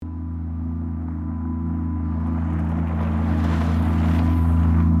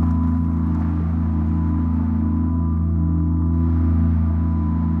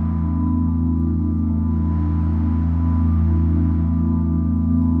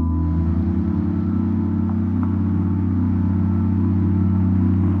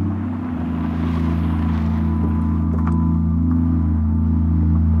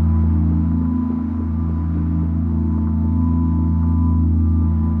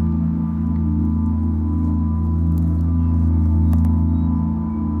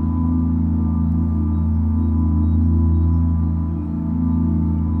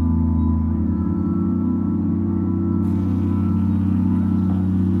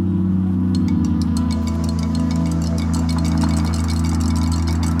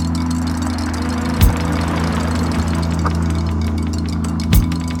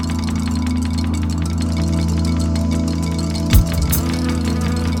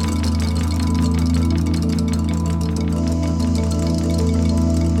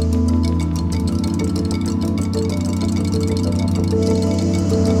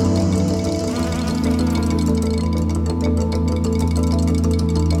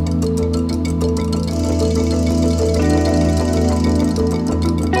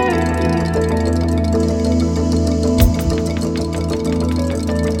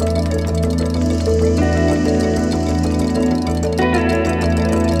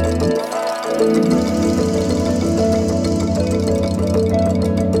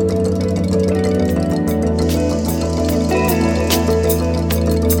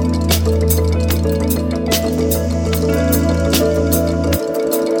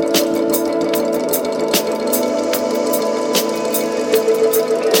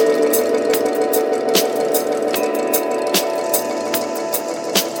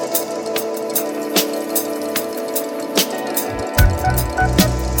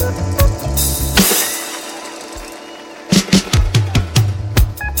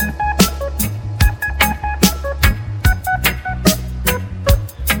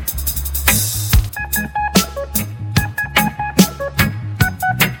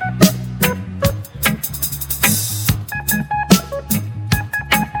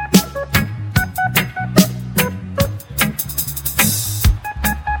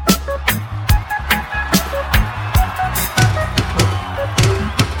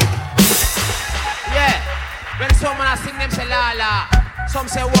nah sing them say la la. Some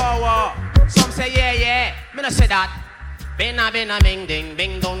say whoa whoa. Some say yeah yeah. Me no say that. Bena bena bing ding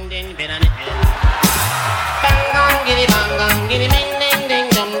bing dong ding bena ni. Bang bang giddy bing ding ding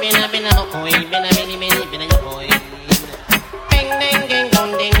dong bena bena boy bena mini mini bena yo boy. Bing ding ding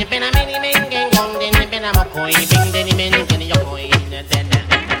dong ding bena mini mini ding dong ding bena boy bing ding mini bena yo boy.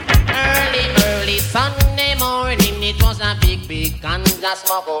 Early Sunday morning, it was a big ganja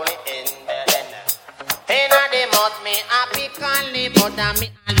smoke only in the the mouth, me a pick and the butter, me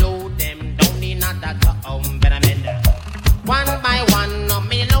a load them down in a town, but I'm in there. One by one,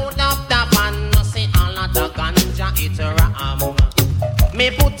 me load up the pan, see all of the ganja, it's a ram.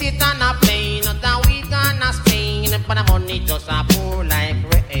 Me put it on a plane, the week on a Spain, but the money just a pour like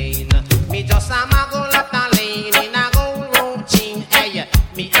rain. Me just a muggle up the lane in a gold road chain, hey,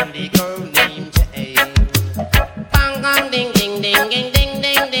 me and the girl named Jane. Bang bang ding ding ding ding ding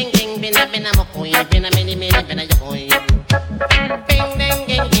ding ding ding, bina bina mokoy, bina mini mini bina yokoy. Bing ding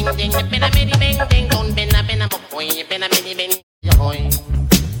ding ding ding, bina mini bing ding dong, bina bina mokoy, bina mini mini yokoy.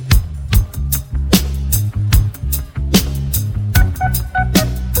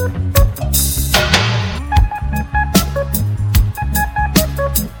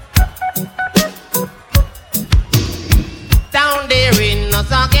 Down there in the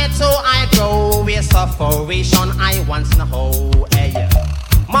ghetto I grow, with sufferation I once know, hey.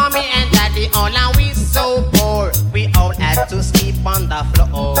 Mommy and daddy all are we so poor, we all had to sleep on the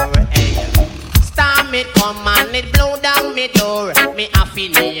floor, hey. Storm it come and it blow down me door, me a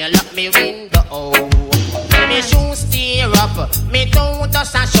nail up me window. Me shoes tear up, me toe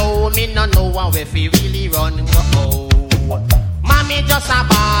just a show, me no know how if we really run go. Mommy just a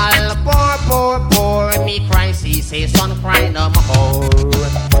ball, poor, poor, poor. Me cry, see, say, son cry no more.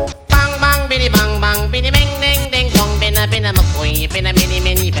 Bang, bang, biddy, bang, biddy, bing, ding, ding, dong, bina, bina, makoy, bina, mini,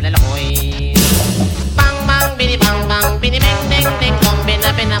 mini, bina, lakoy. Bang, biddy, bang, biddy, bing, ding, ding, dong,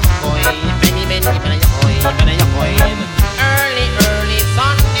 bina, bina, makoy, bini, bini, bina, yakoy, bina, yakoy. Early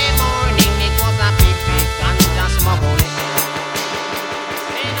Sunday morning, it was a big ganja smoke only.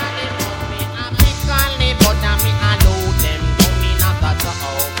 Bina, they put me a big ganja, but me a load them.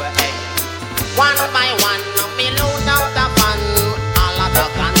 One by one, me load out the fun. All of the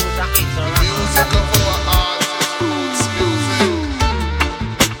ganja, it's a music of our arts, music.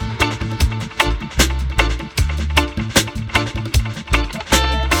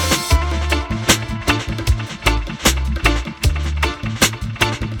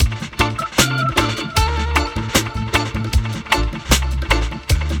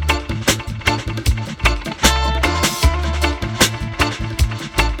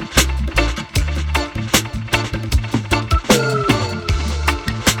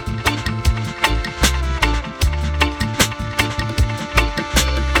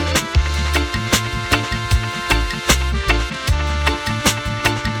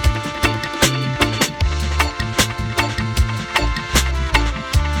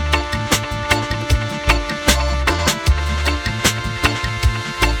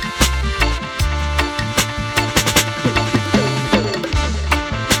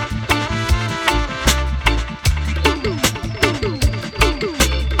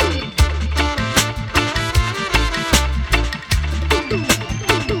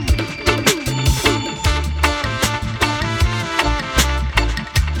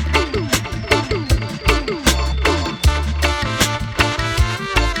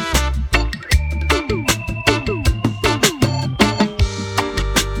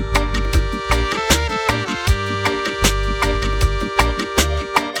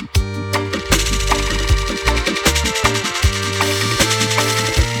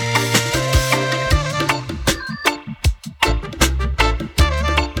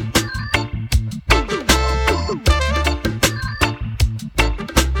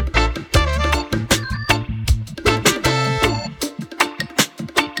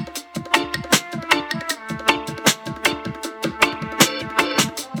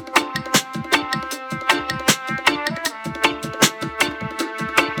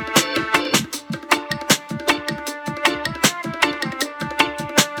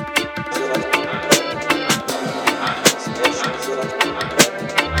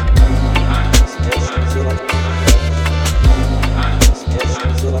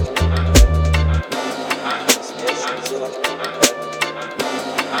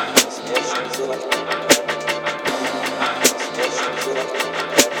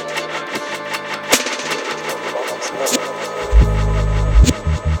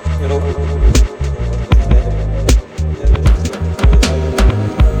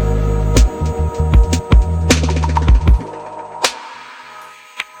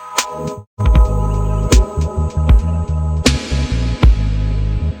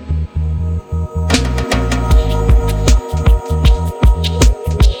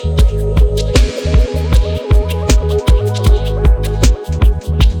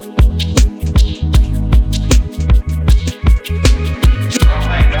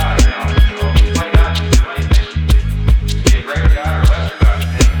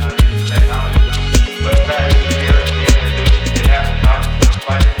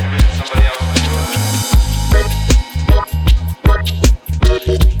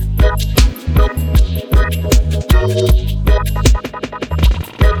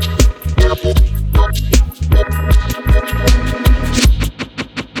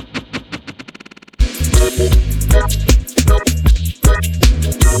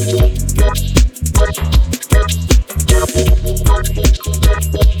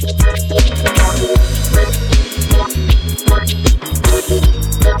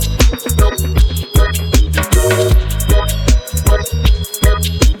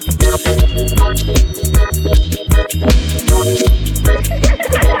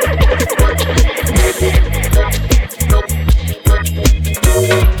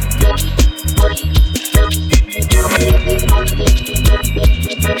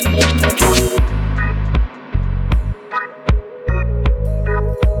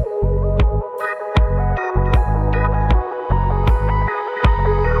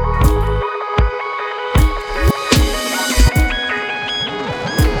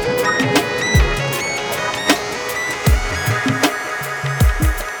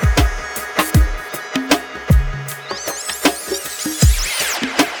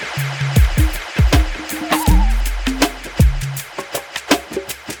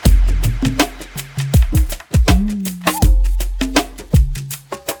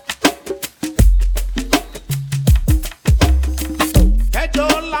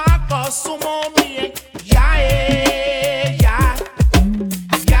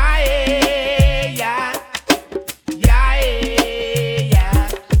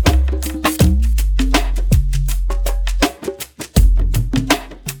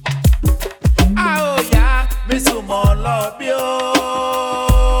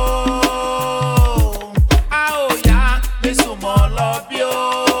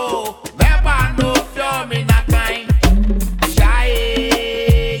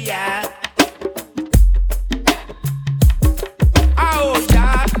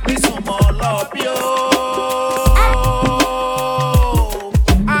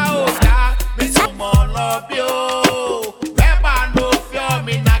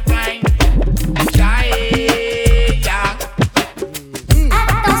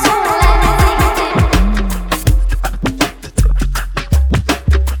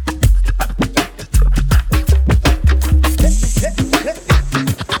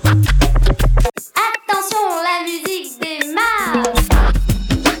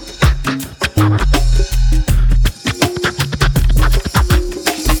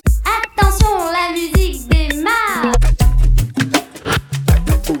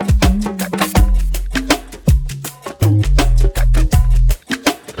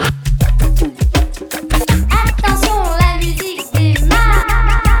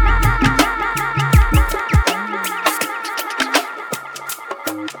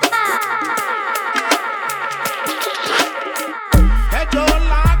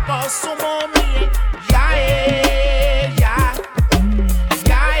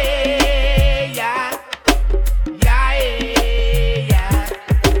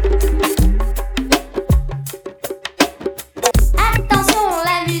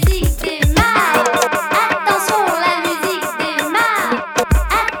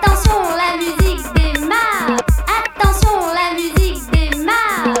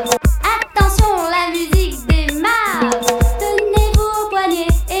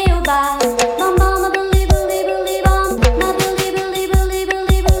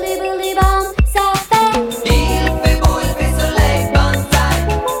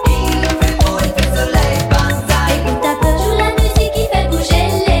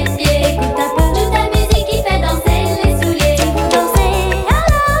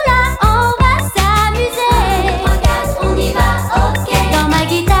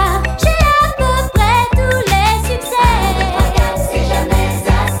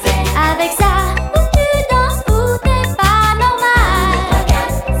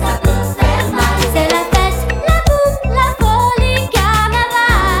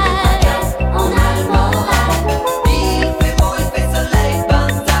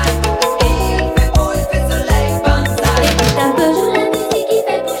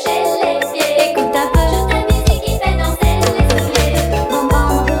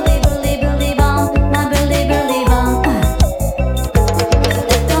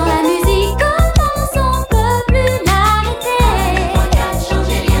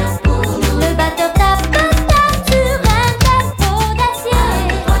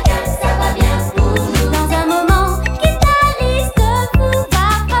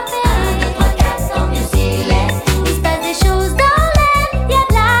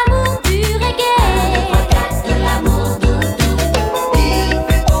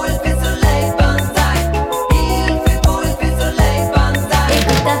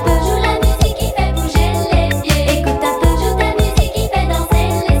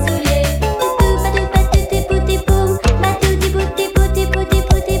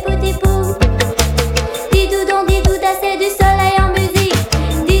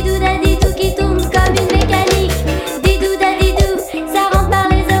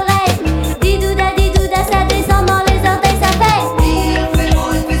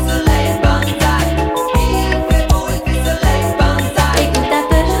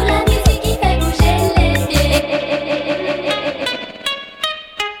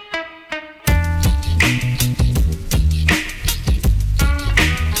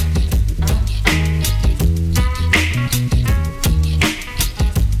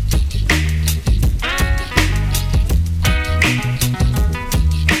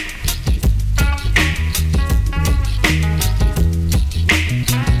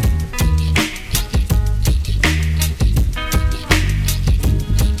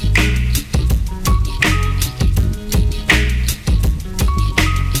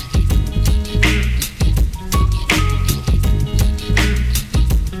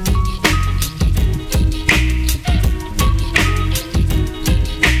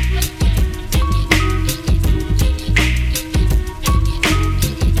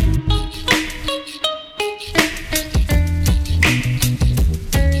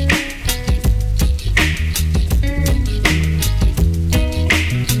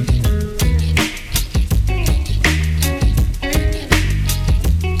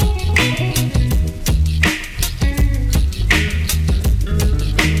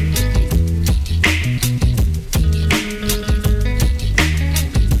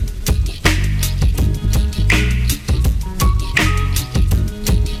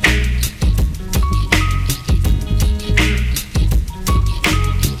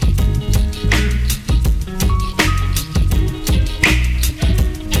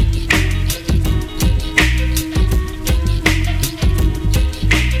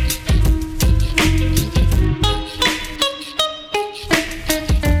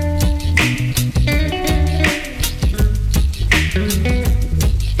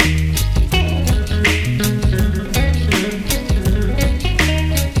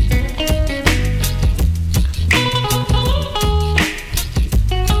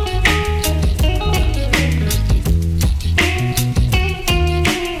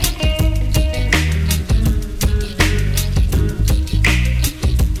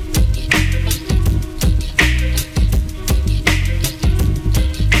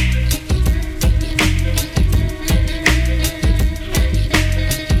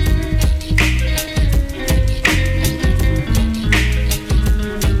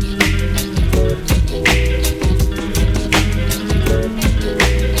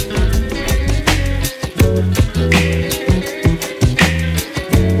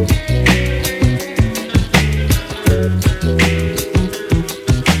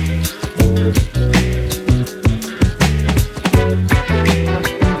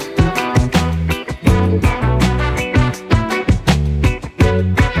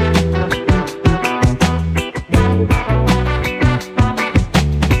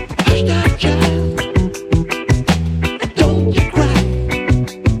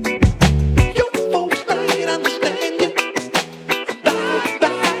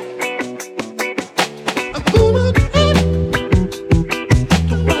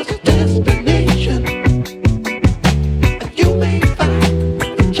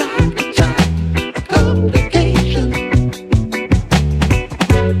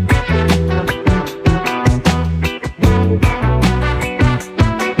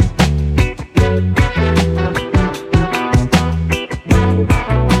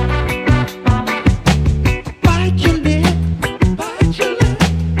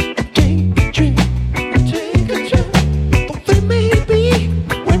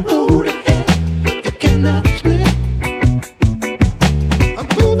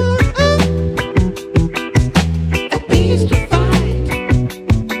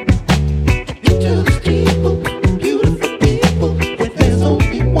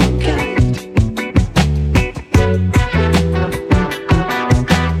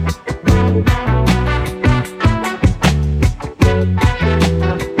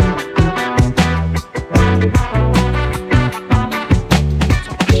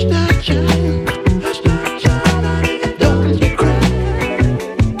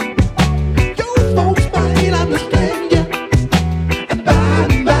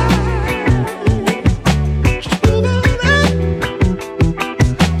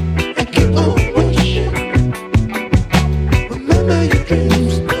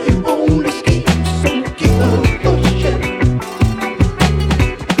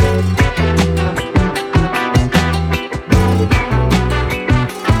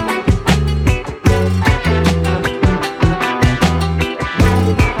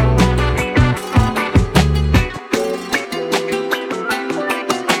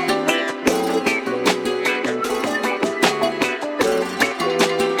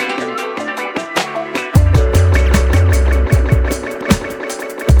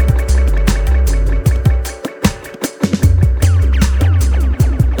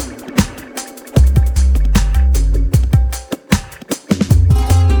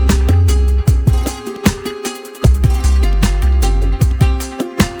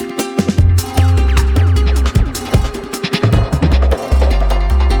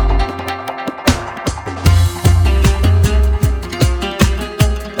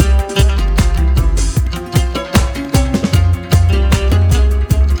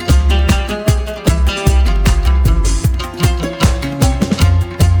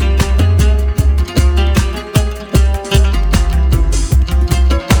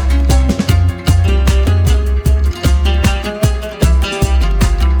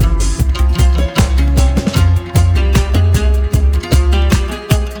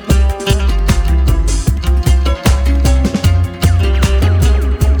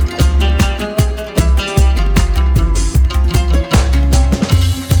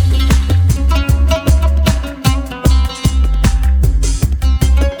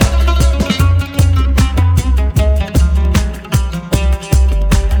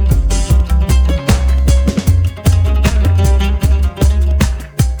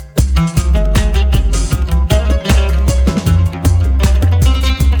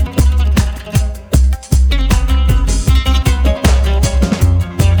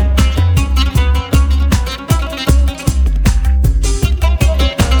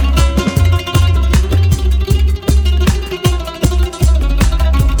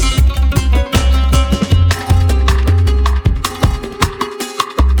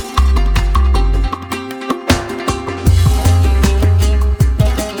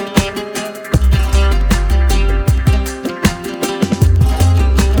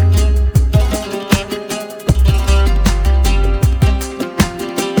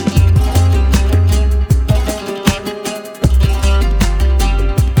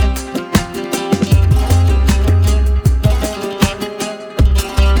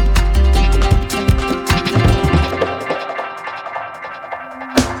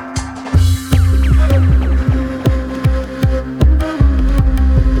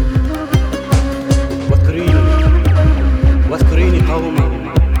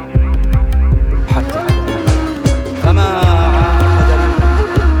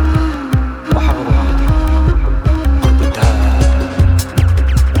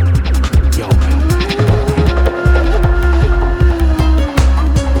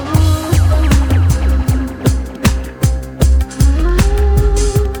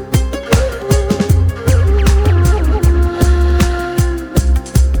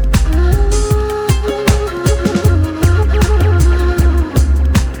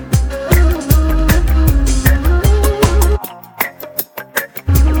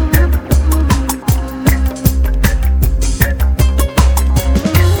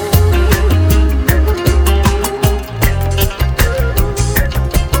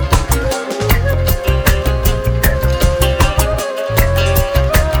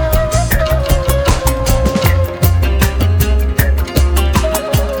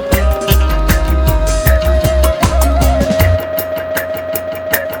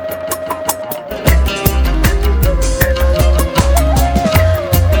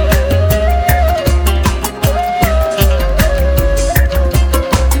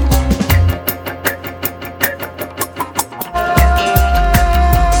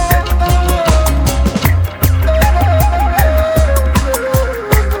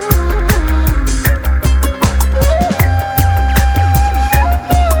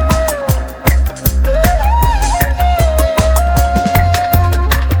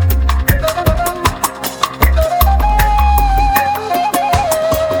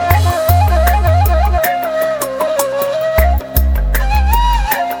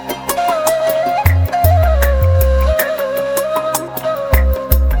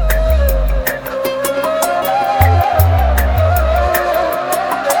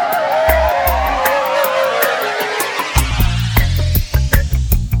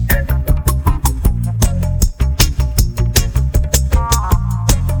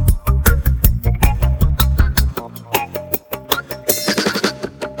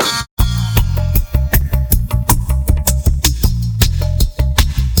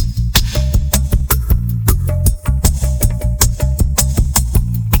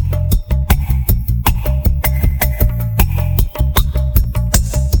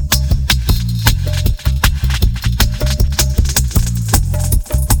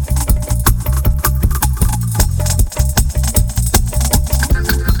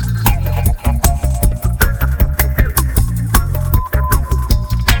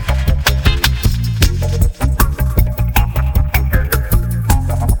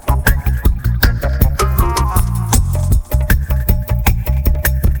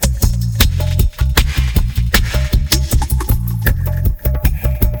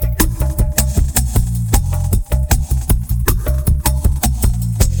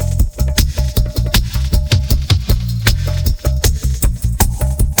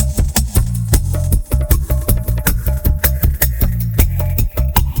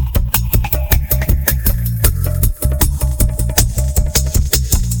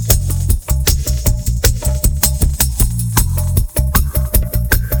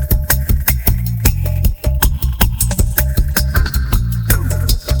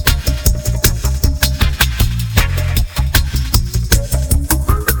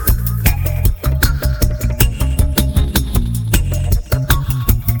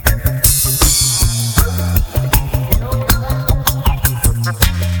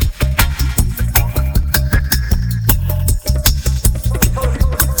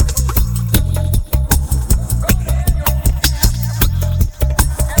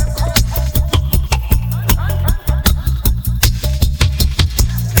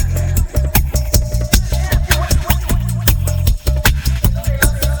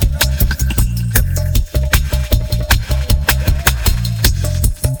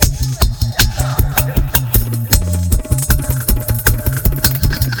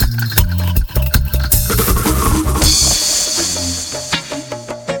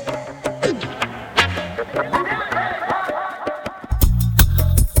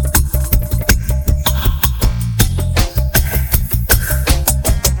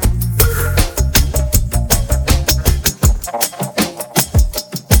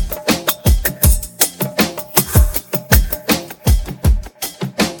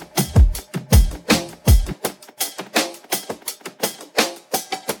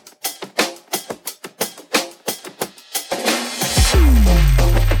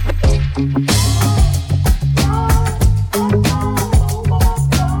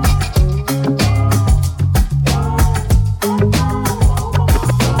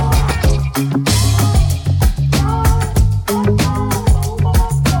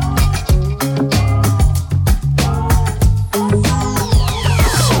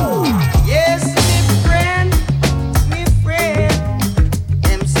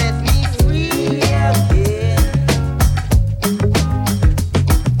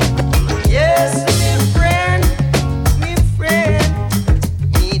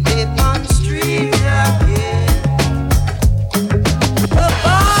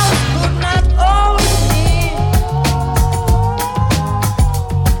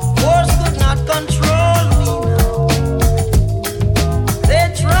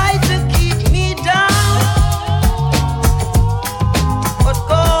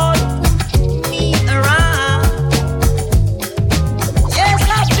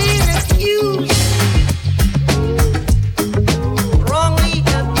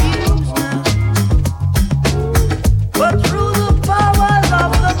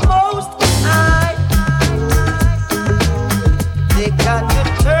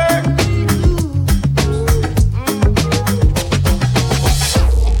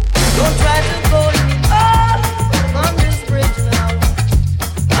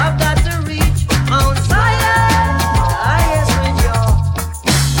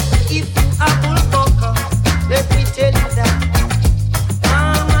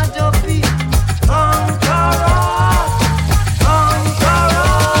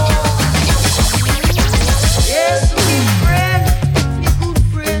 Yes, me friend, me good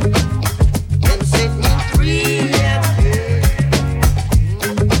friend.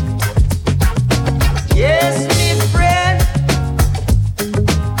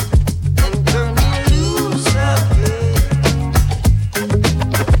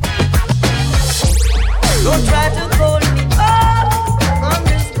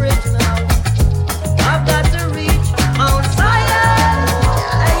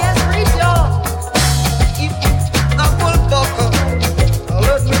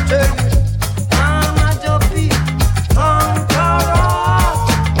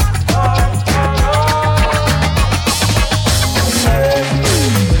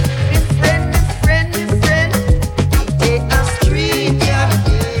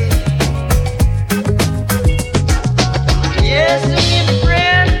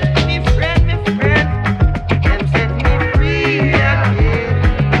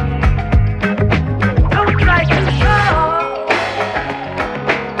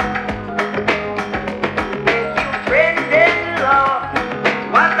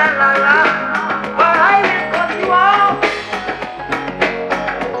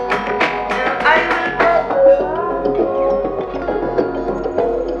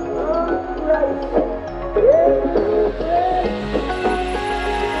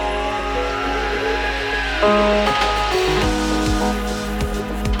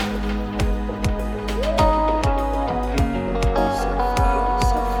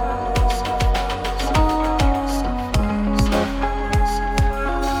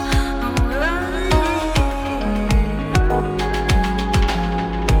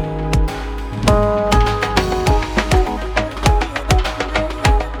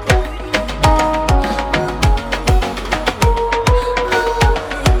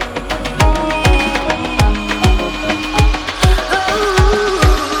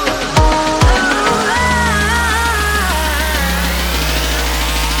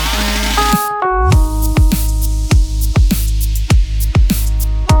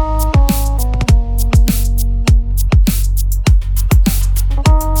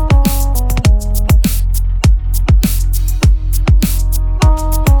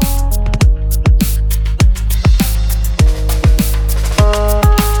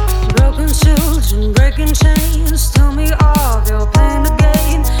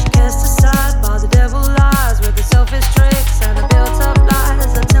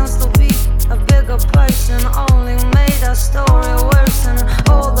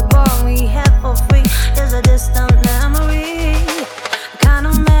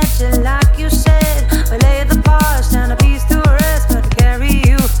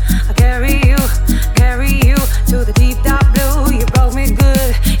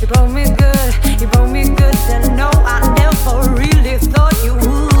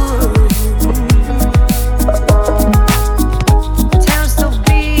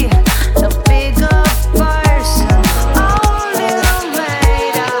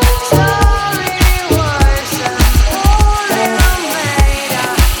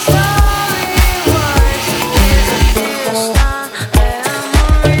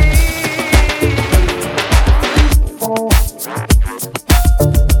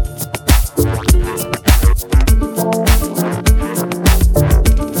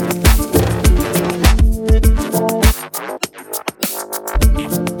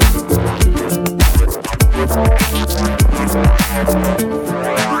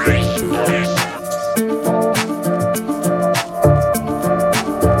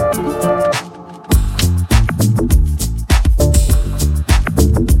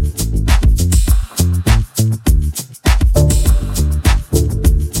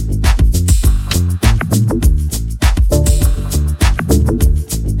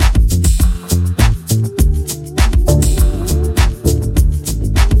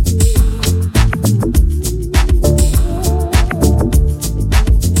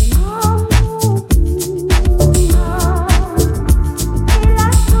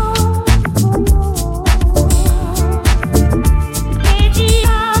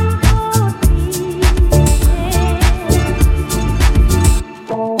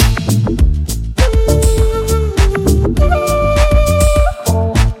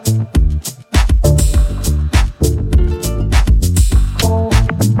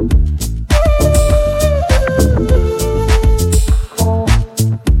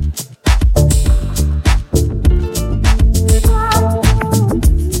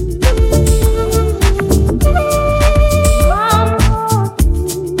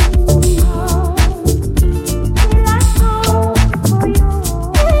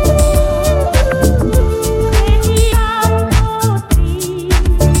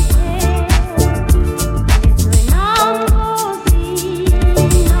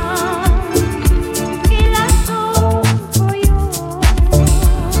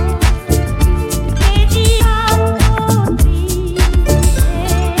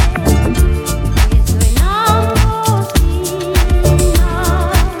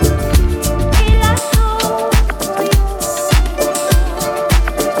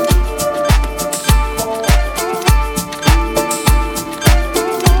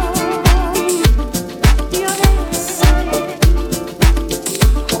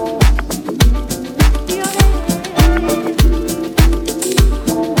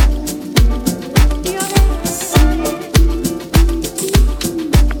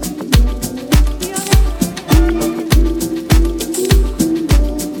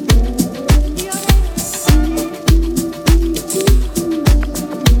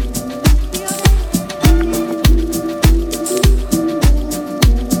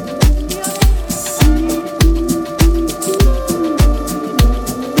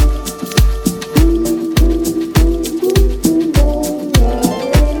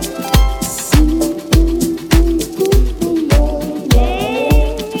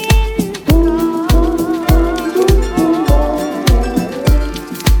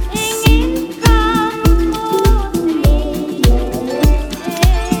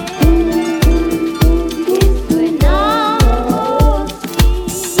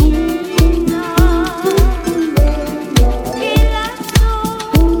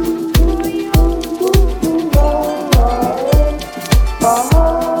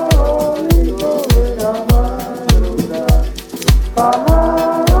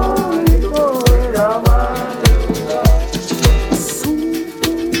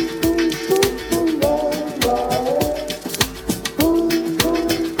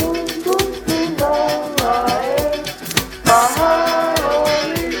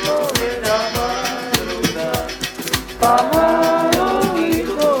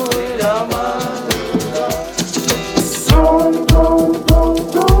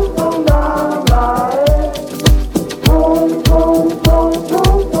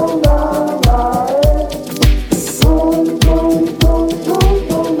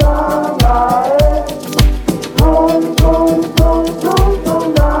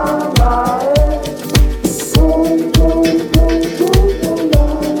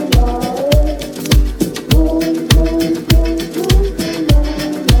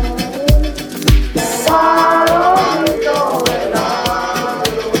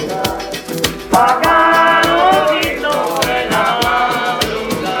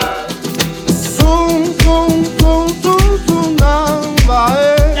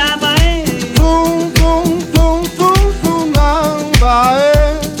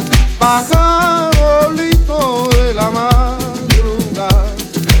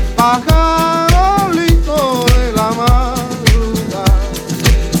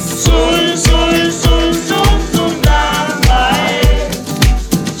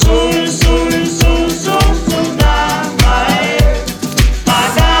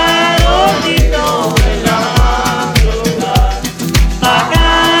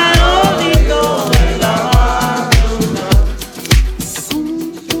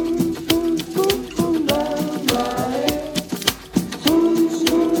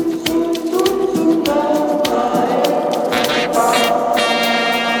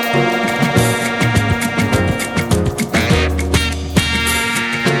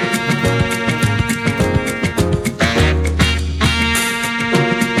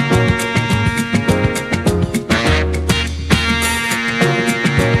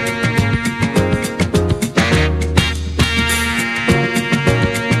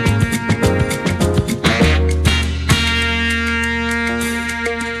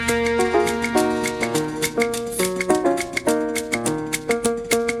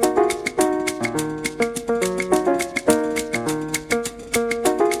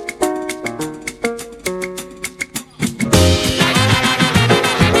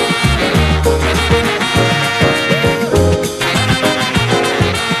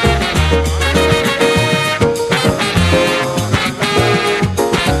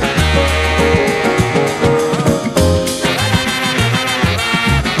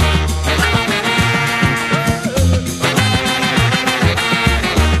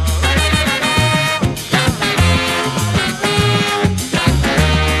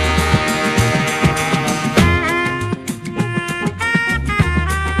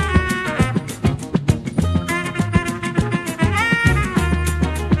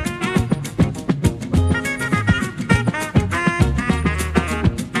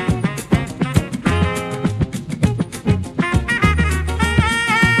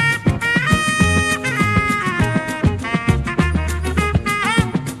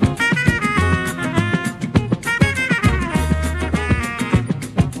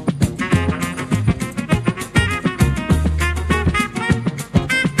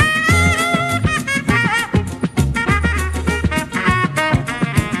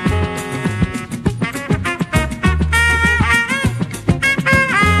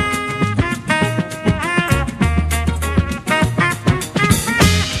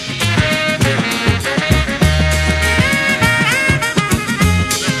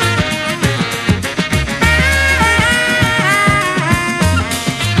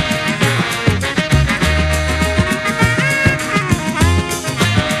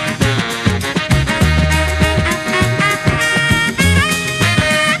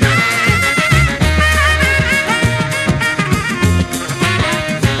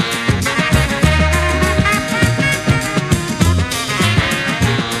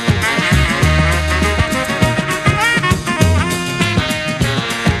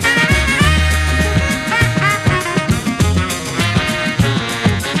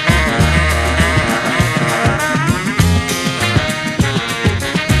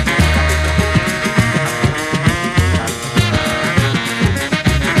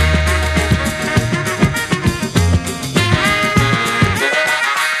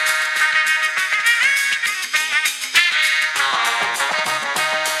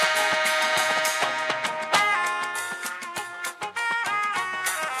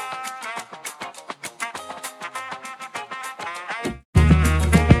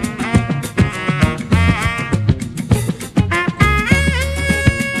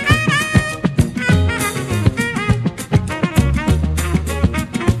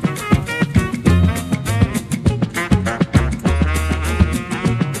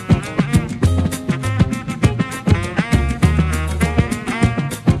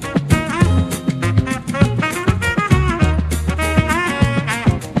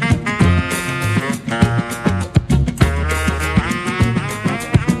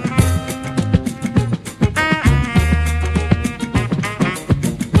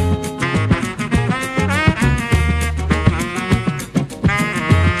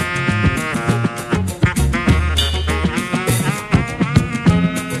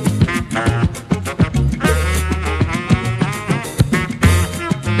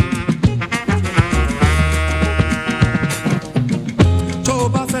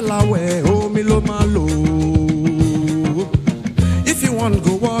 lawe, omi lo ma lo. If you want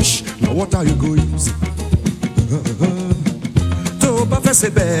go wash, now what are you go use? To ba fe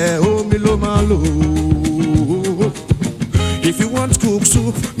sebe, omi lo ma lo. If you want cook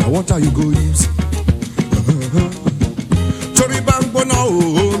soup, now what are you go use? Tori bangbo na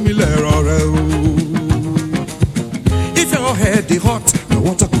omi le rore o. If your head is hot, now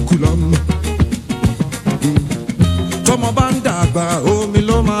what are you cool on? Tomo banda ba omi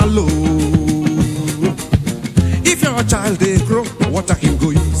lo ma lo. If your child they grow, what are him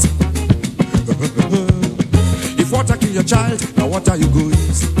go use? If water kill your child, now what are you go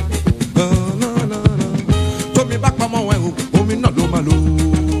use? No. To me back mama when omi no lo ma lo.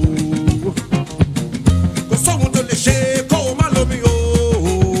 Go someone to le shake, oh ma lo mi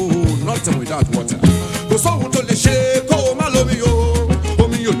oh. Nothing without water. Go someone to le shake, oh ma lo mi oh.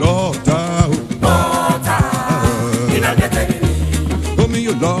 Omi you love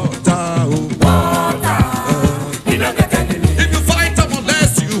you Lord, water. You don't get enemy. If you fight them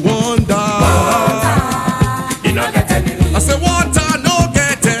unless you wonder. Water. You don't get enemy. I say water, no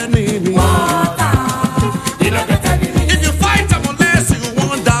get enemy. Water. You don't get enemy. If you fight them unless you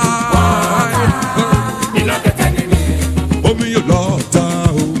wonder. Water. You don't get enemy. Oh me you Lord,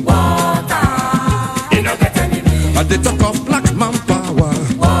 water. You don't get enemy. And they talk of black man power.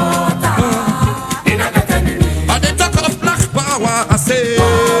 Water. You don't get enemy. And they talk of black power. I say.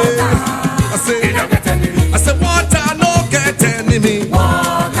 I said water no get enemy.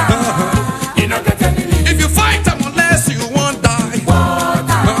 Water, you no get enemy. If you fight them unless you won't die.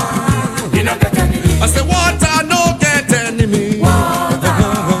 Water, you no get enemy. I said water no get enemy. Water,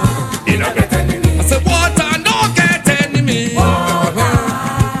 you no get enemy. I said water no get enemy. Water,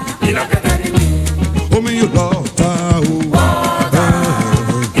 you no get enemy. Oh me you water, water,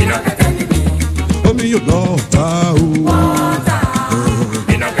 you no get enemy. Oh me you water, water,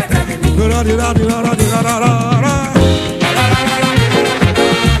 you no get enemy.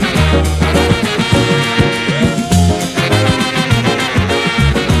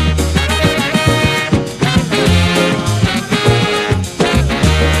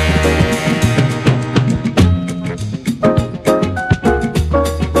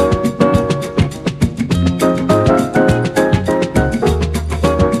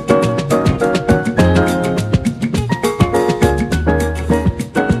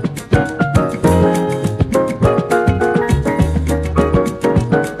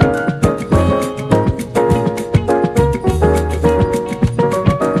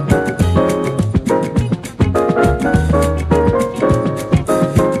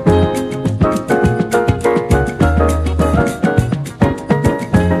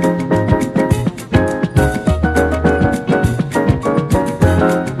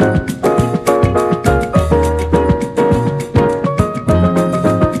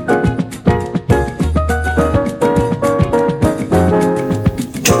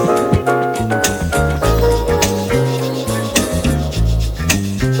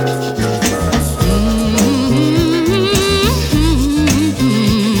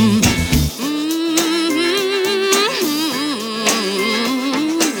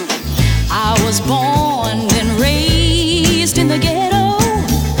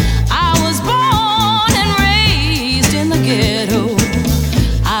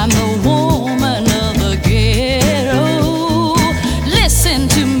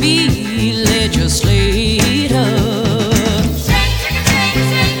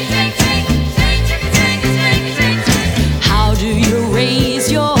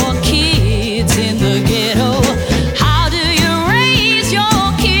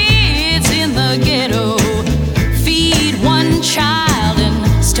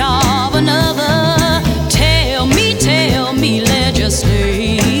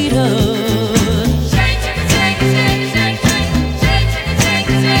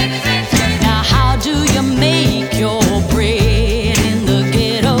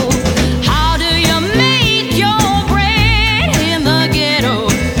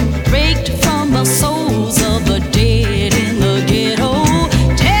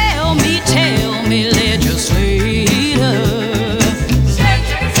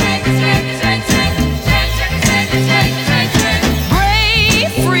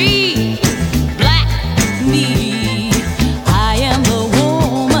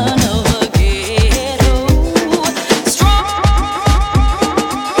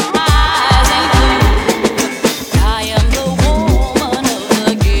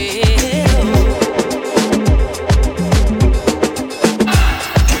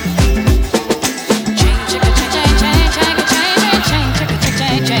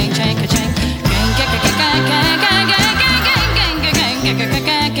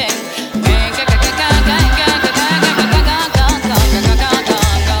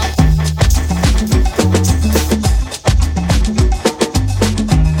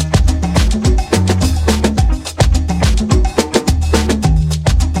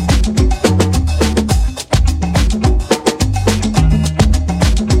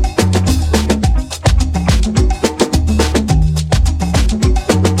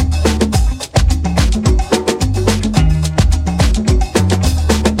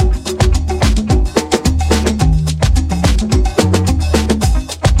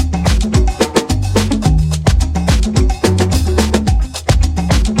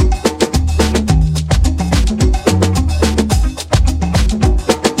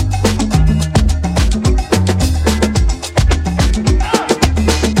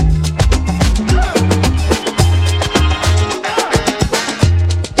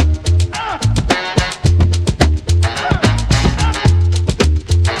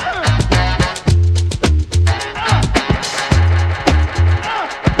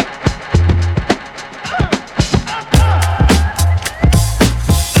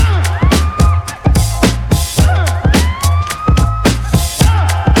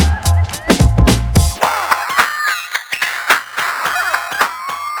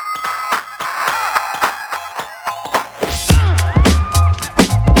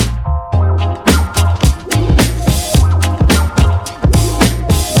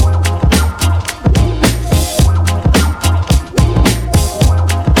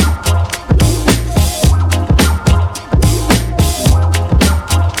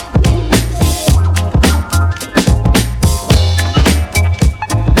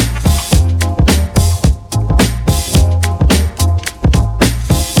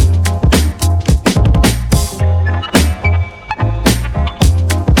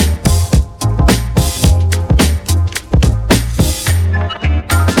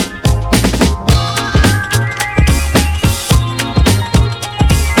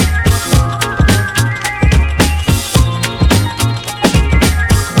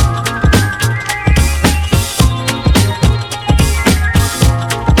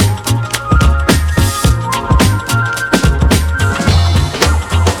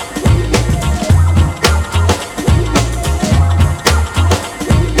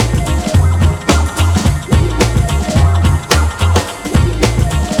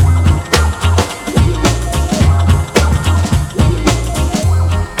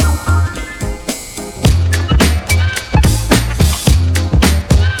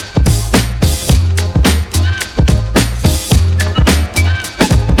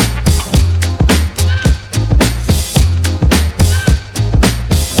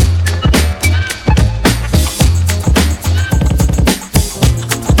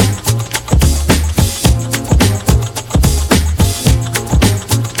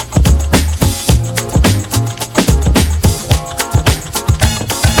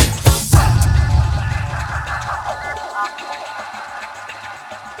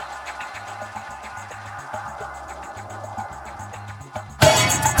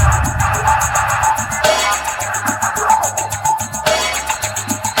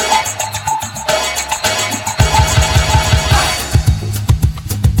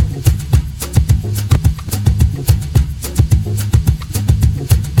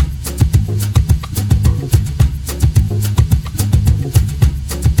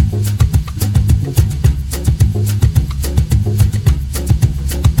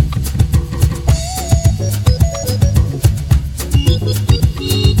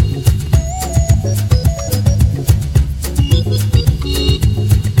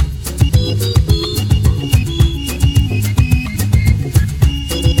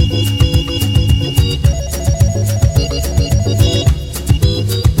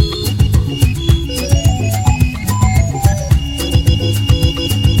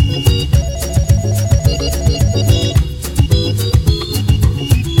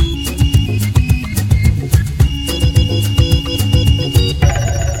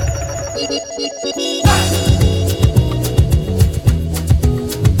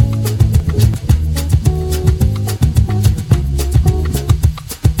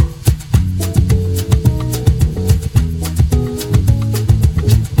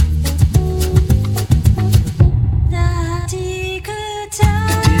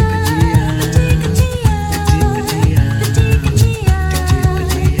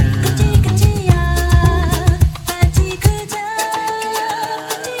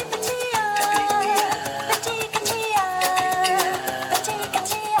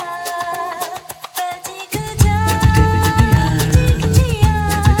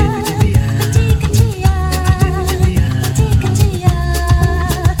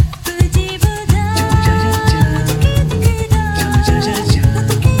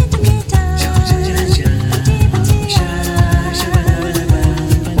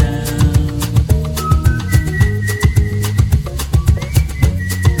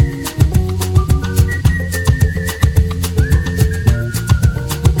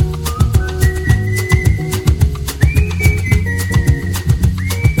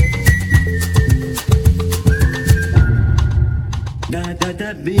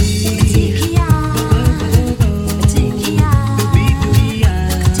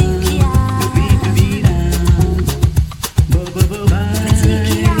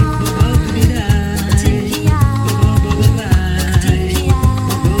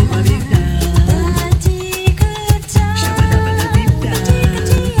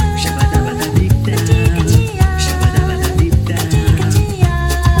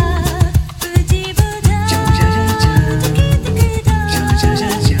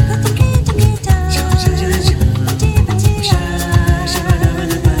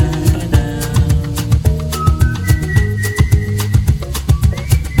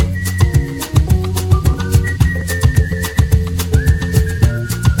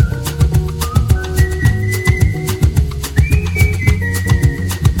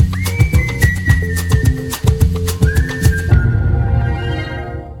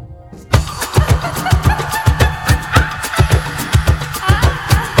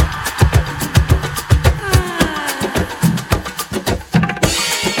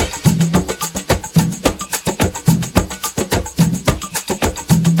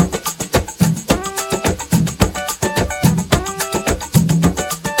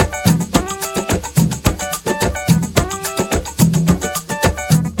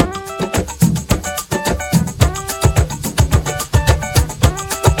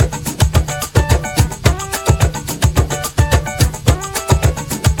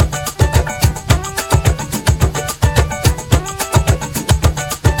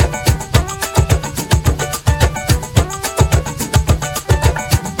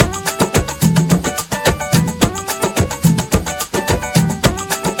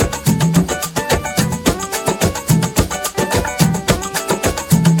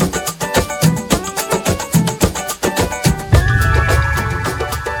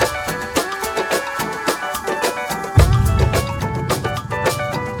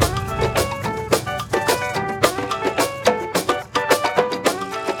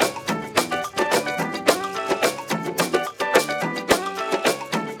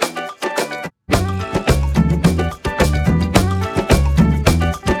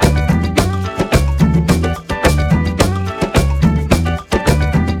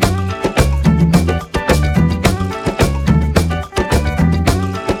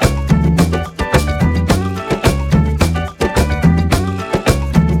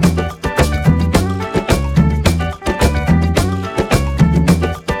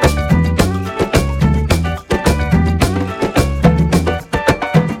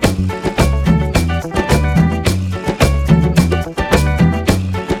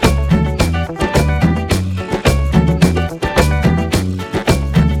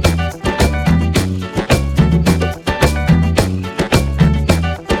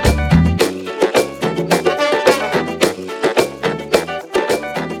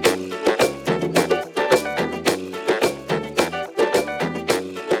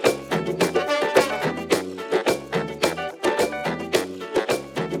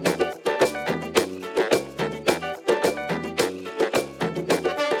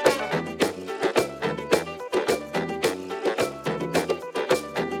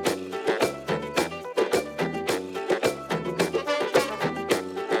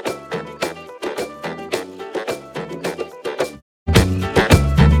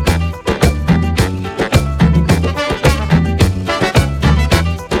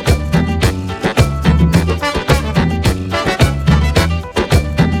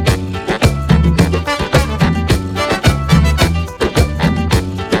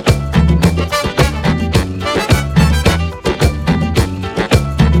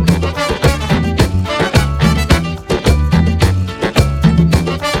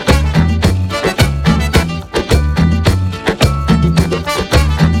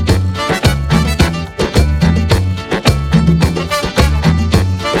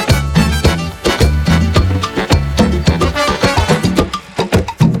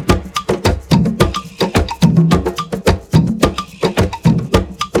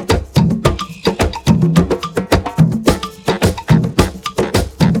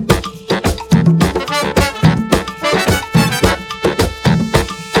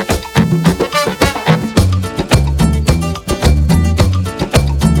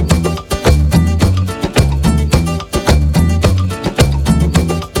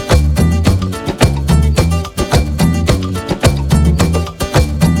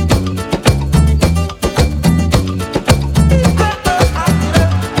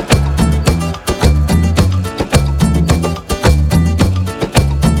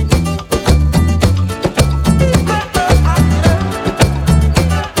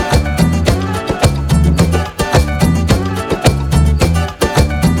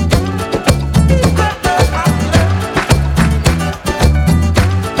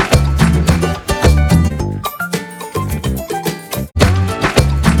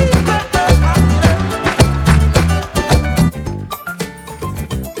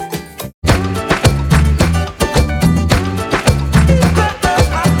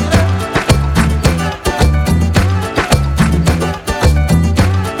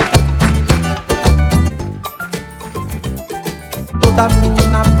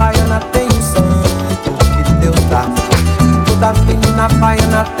 menina baiana tem um santo que Deus dá. Toda menina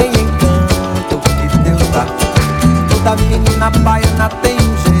baiana tem encanto que Deus dá. Toda menina baiana tem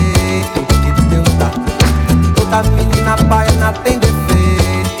um jeito que Deus dá. Toda menina baiana tem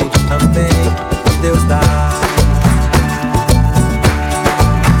defeito também que Deus dá.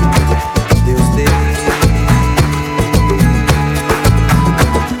 Deus deu,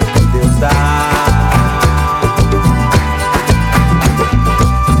 Deus dá.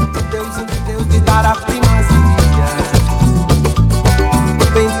 Deus de dar a primazia. O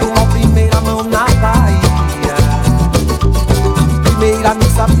vento ao primeira mão na Bahia. Primeira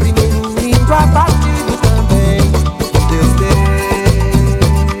missa, primeiro índio abatido também. Deus deu.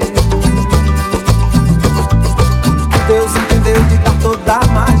 Deus entendeu de dar toda a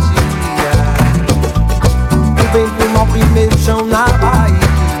magia. O vento mal, primeiro chão na Bahia.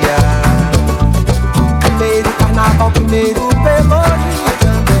 Primeiro carnaval, primeiro pelourinho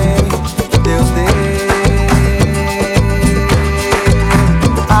também. Deus deu.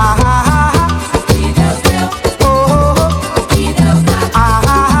 Ah, ah, ah. Que Deus deu, Oh, oh, que Deus dá, ah,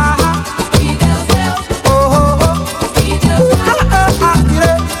 ah, ah. que Deus deu, Oh, oh, oh. que Deus dá, Ah, ah, ah,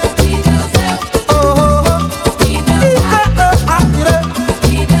 que Deus deu, oh, oh, oh. que Deus dá, Ah, ah,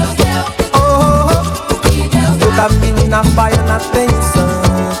 que Deus deu, oh, oh, oh. que Deus dá. Toda menina baiana tem um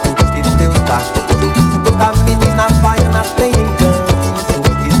santo que Deus dá. Toda menina baiana tem encanto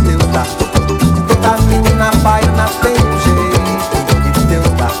que Deus dá. Toda menina baiana tem um jeito que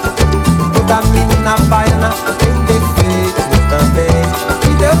Deus dá. Toda menina baiana tem defeito também que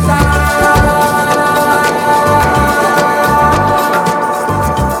Deus dá.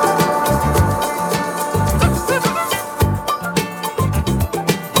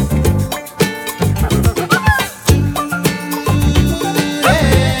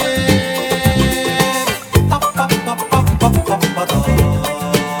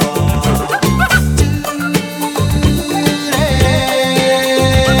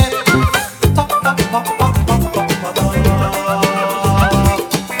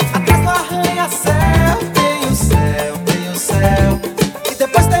 Atrás do arranha-céu tem o céu. E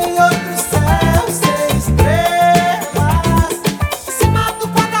depois tem outro céu sem estrelas. Em cima do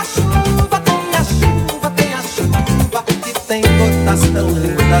guarda-chuva tem a chuva, tem a chuva. E tem gotas tão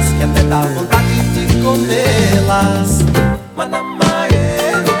lindas que até dá vontade de comê-las.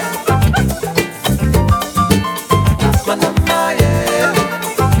 Manamaê, Manamaê,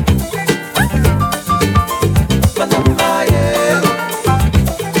 Manamaê,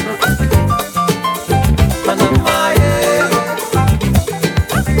 Manamaê.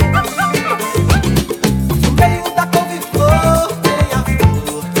 No meio da couve-flor tem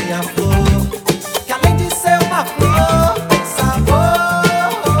a flor, que além de ser uma flor tem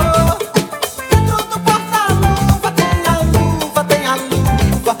sabor. Dentro do porta-luva tem a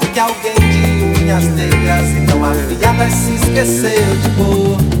luva, que alguém de unhas negras e tão afiadas se esqueceu de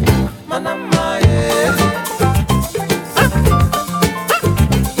pôr. Manamaê,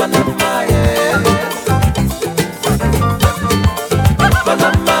 Manamaê,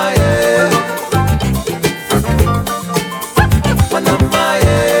 Manamaê,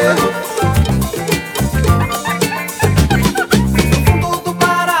 Manamaê. No fundo do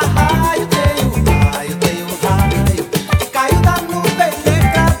para-raio tem o raio que caiu da nuvem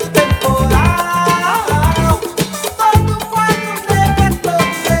negra do temporal. Todo quadro negro é todo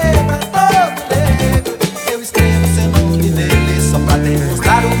negro. Eu escrevo seu nome nele só pra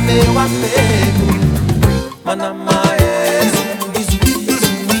demonstrar o meu apego. Manamaê,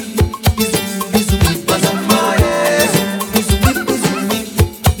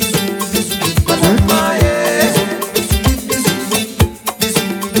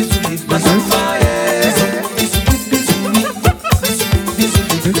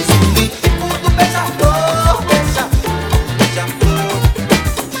 tudo beija-flor, beija-flor.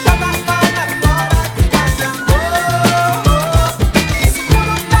 Toda falha fora que faz amor.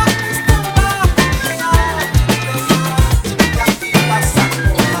 Segura o toque, estandar. Tem arte, que aqui passa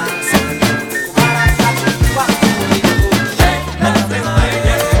com raça. O maracatu do arco-íris.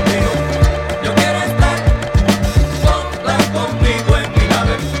 Yo quiero estar sola conmigo en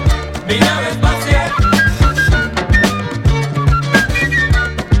mi nave espacial.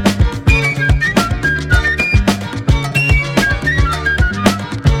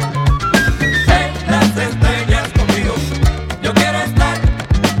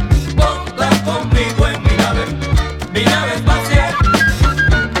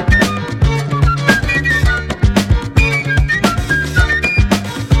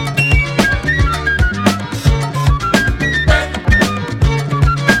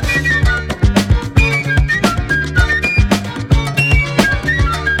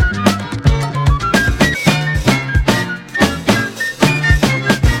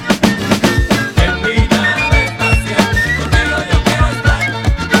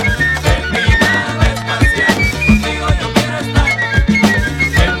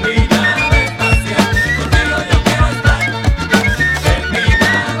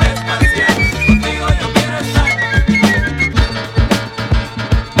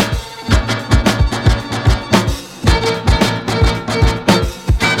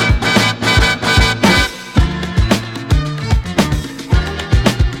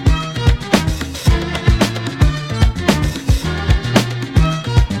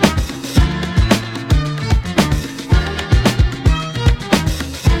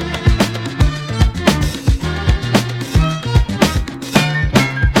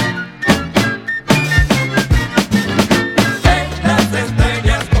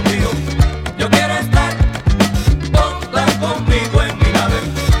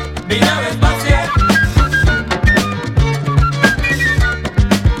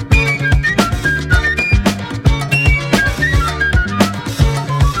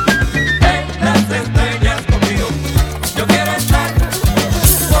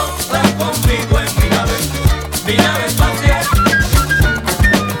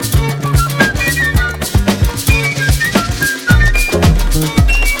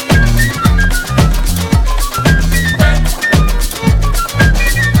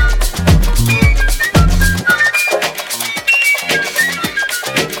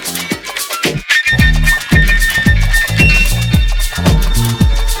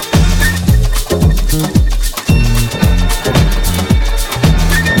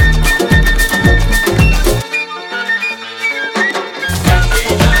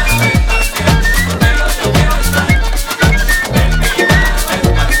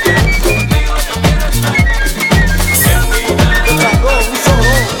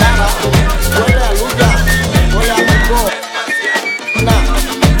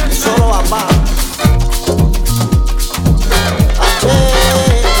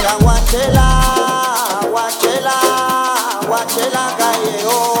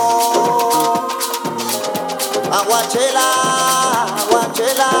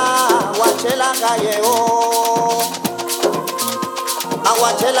 Aguachela gallego,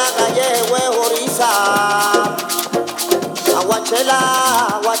 aguachela gallego es oriza. Aguachela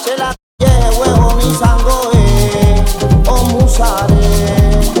gallego es omisango o musare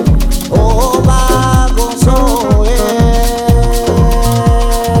o bagonzo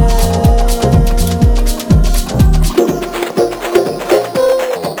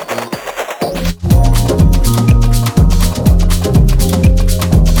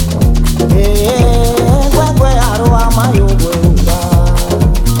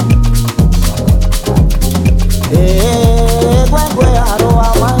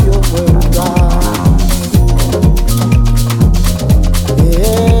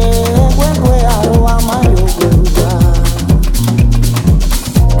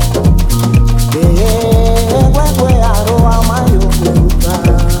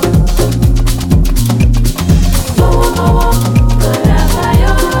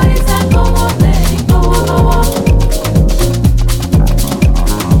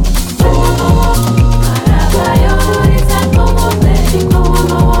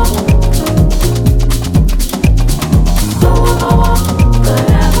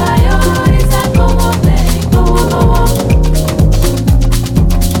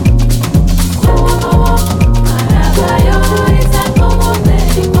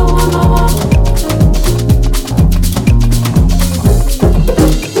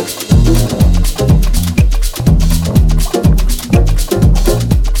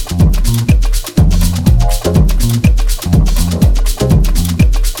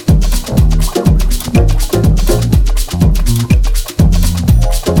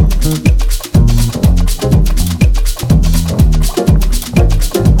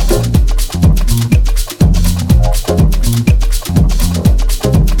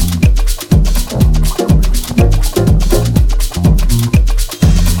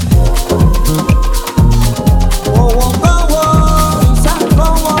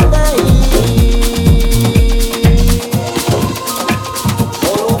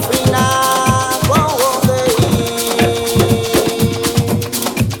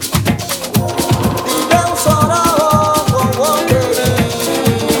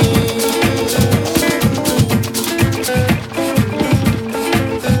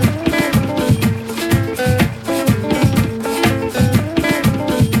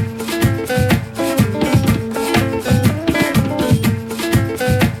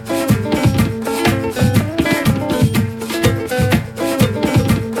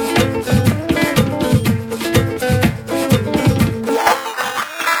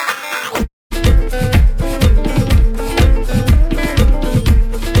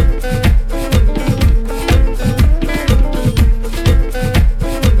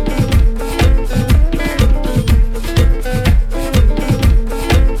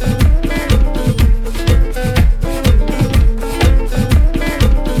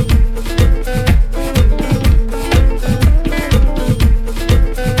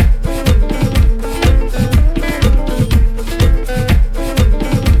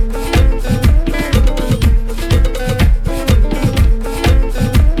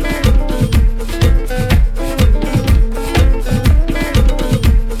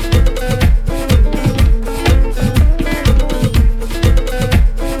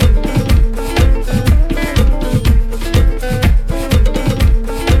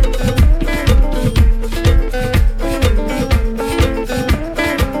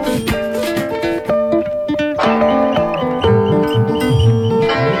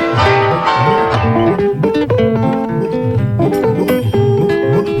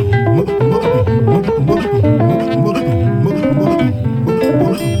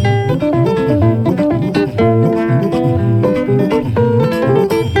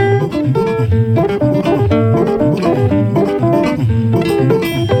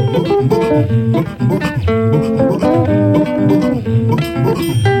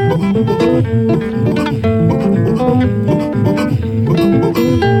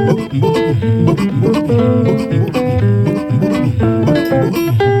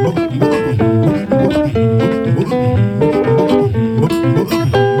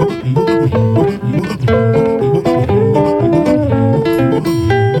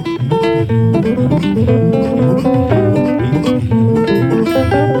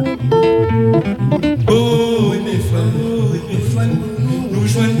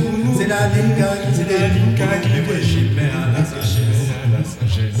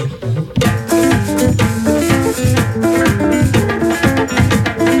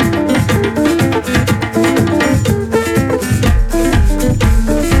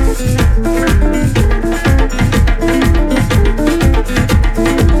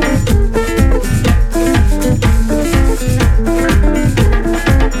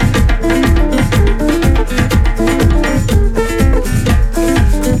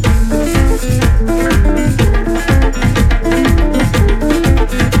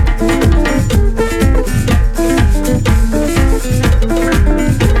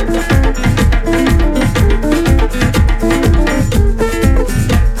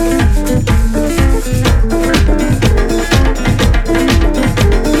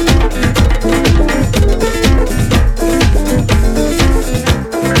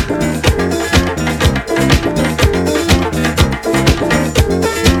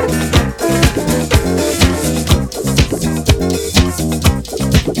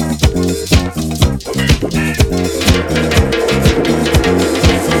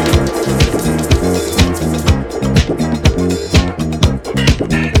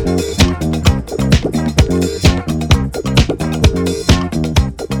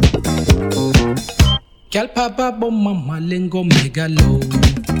Kalpapa bomma malengo megalo.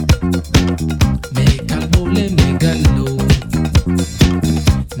 Mekalbole megalo.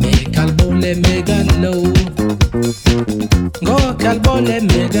 Mekalbole megalo. Go kalbole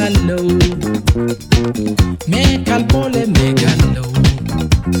megalo. Mekalbole megalo.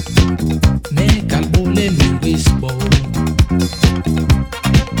 Mekalbole mewisbo.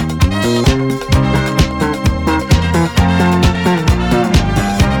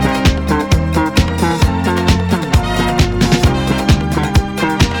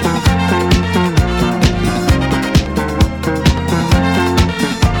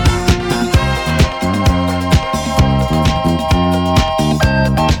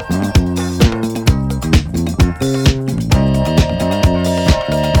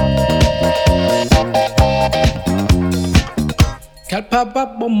 Kalpapa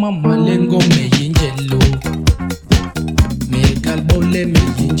bomma malengo me yinjelo. Me kalbole me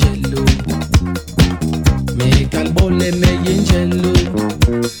yinjelo. Me kalbole me yinjelo.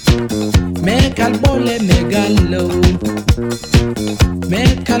 Me kalbole me gallo. Me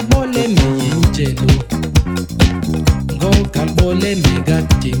kalbole me yinjelo. Go kalbole me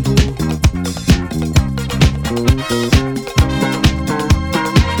gatingo.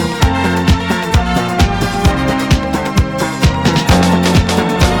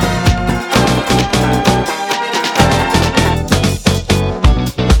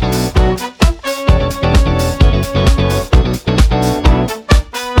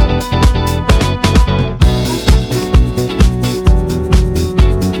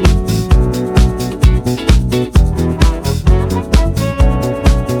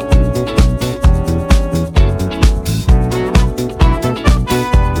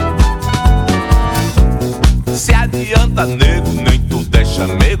 Nego, nem tu deixa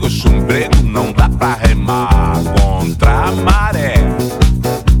nego, chumbrego, não dá pra remar contra a maré.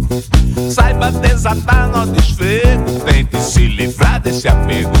 Saiba desatar nó desfego, tente se livrar desse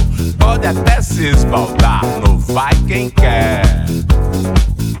apego, pode até se esbaldar no vai quem quer.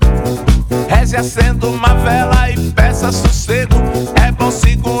 Reze acenda uma vela e peça sossego, é bom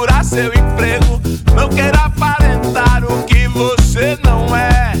segurar seu emprego, não queira aparentar o que você não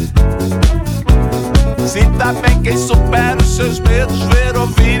é. Sinta bem quem supera os seus medos, ver,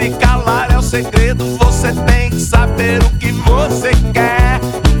 ouvir e calar é o segredo. Você tem que saber o que você quer.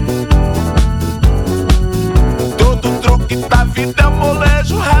 Todo truque da vida é um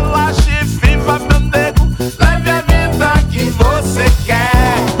molejo. Relaxe e viva, meu nego. Leve a vida que você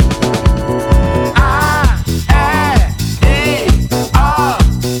quer. A, E, I, O,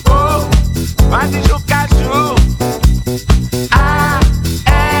 U. Vai de Jucaju. A, E,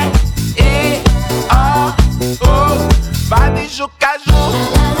 I, O, vai de Jucaju.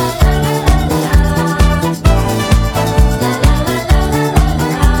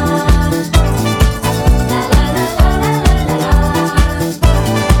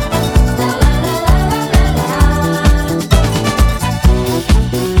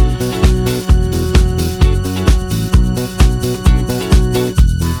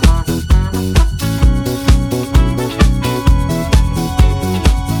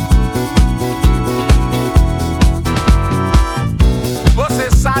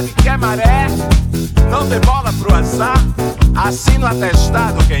 Maré, não dê bola pro azar, assina o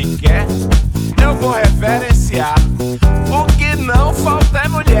atestado quem quer, eu vou reverenciar. O que não falta é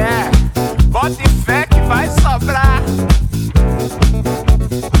mulher, bote fé que vai sobrar.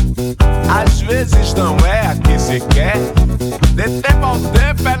 Às vezes não é a que se quer, de tempo ao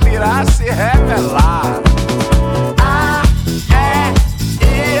tempo é mirar se revelar. A, E,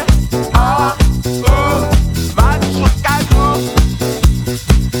 I, O, U, vai de Jucaju.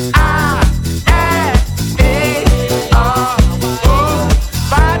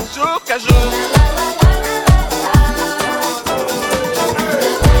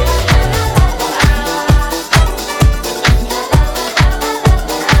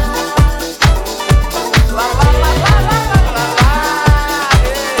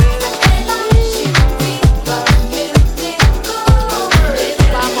 She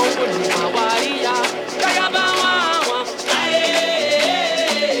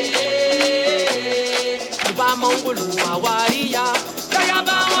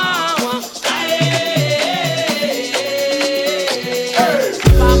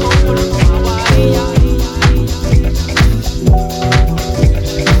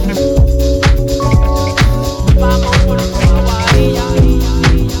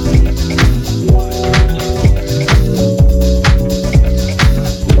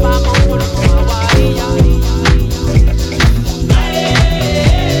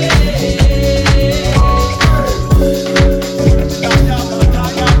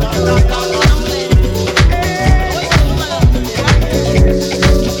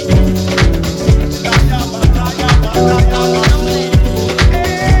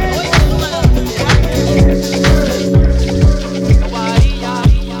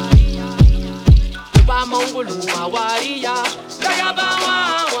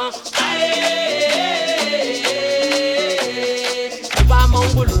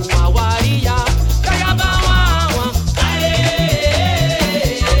mongulu awaria kaya bawawa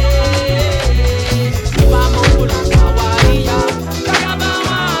Iba mongulu awaria kaya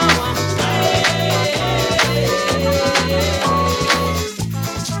bawawa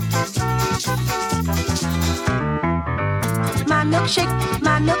My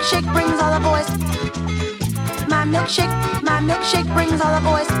milkshake brings all the boys. My milkshake brings all the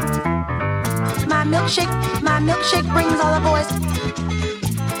boys. My milkshake brings all the boys.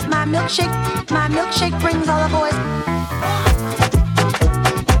 My milkshake brings all the boys.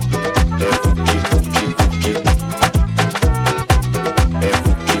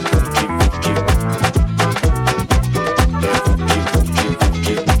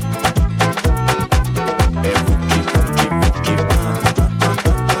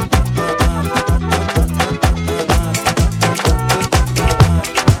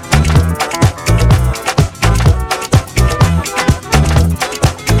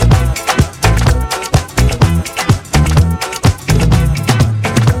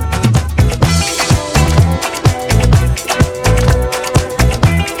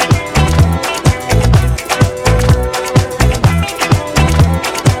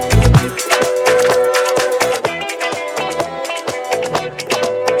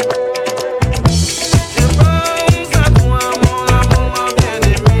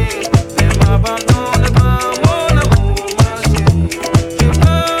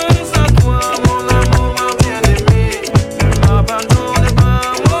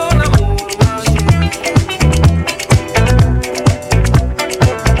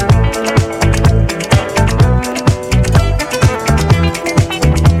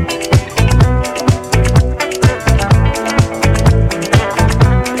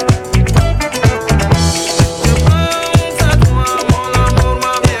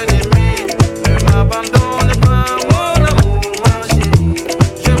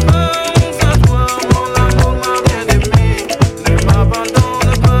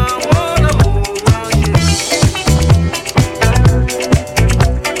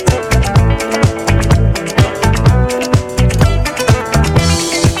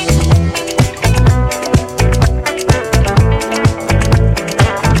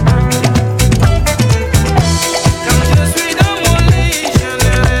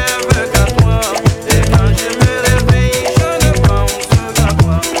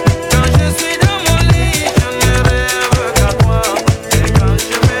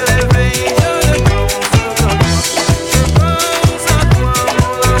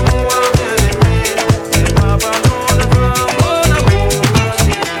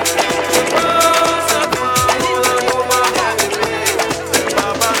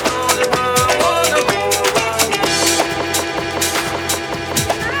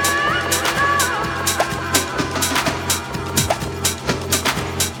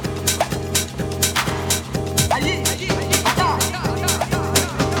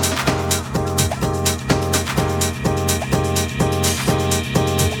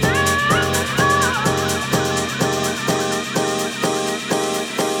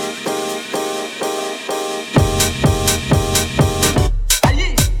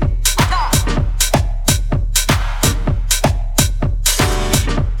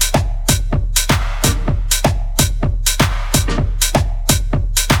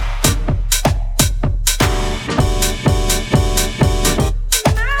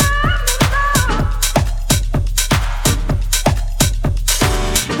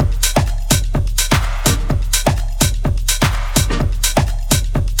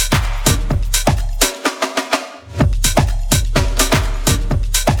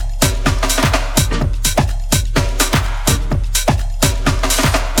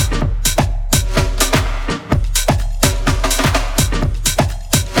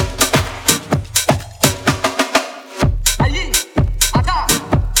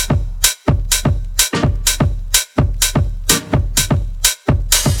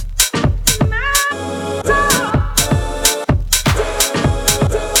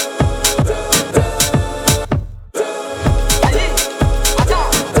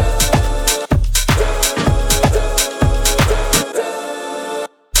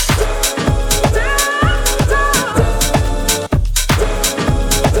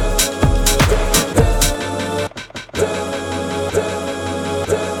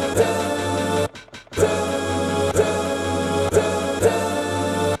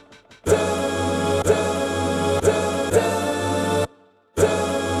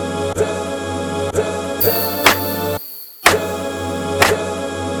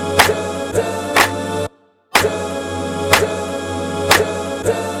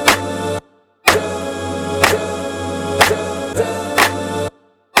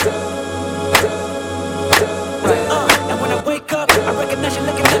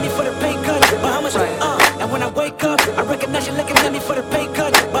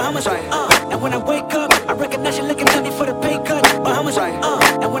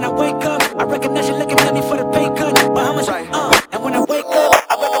 And when I wake up, I recognize you looking at me for the pay cut. Bahamas, and when I wake up,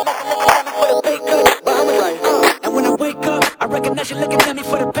 I recognize you looking at me for the pay cut. Bahamas, and when I wake up, I recognize you looking at me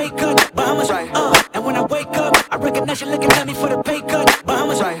for the pay cut. Bahamas, and when I wake up, I recognize you looking at me for the pay cut.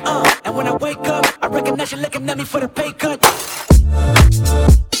 Bahamas, and when I wake up, I recognize you looking at me for the pay cut.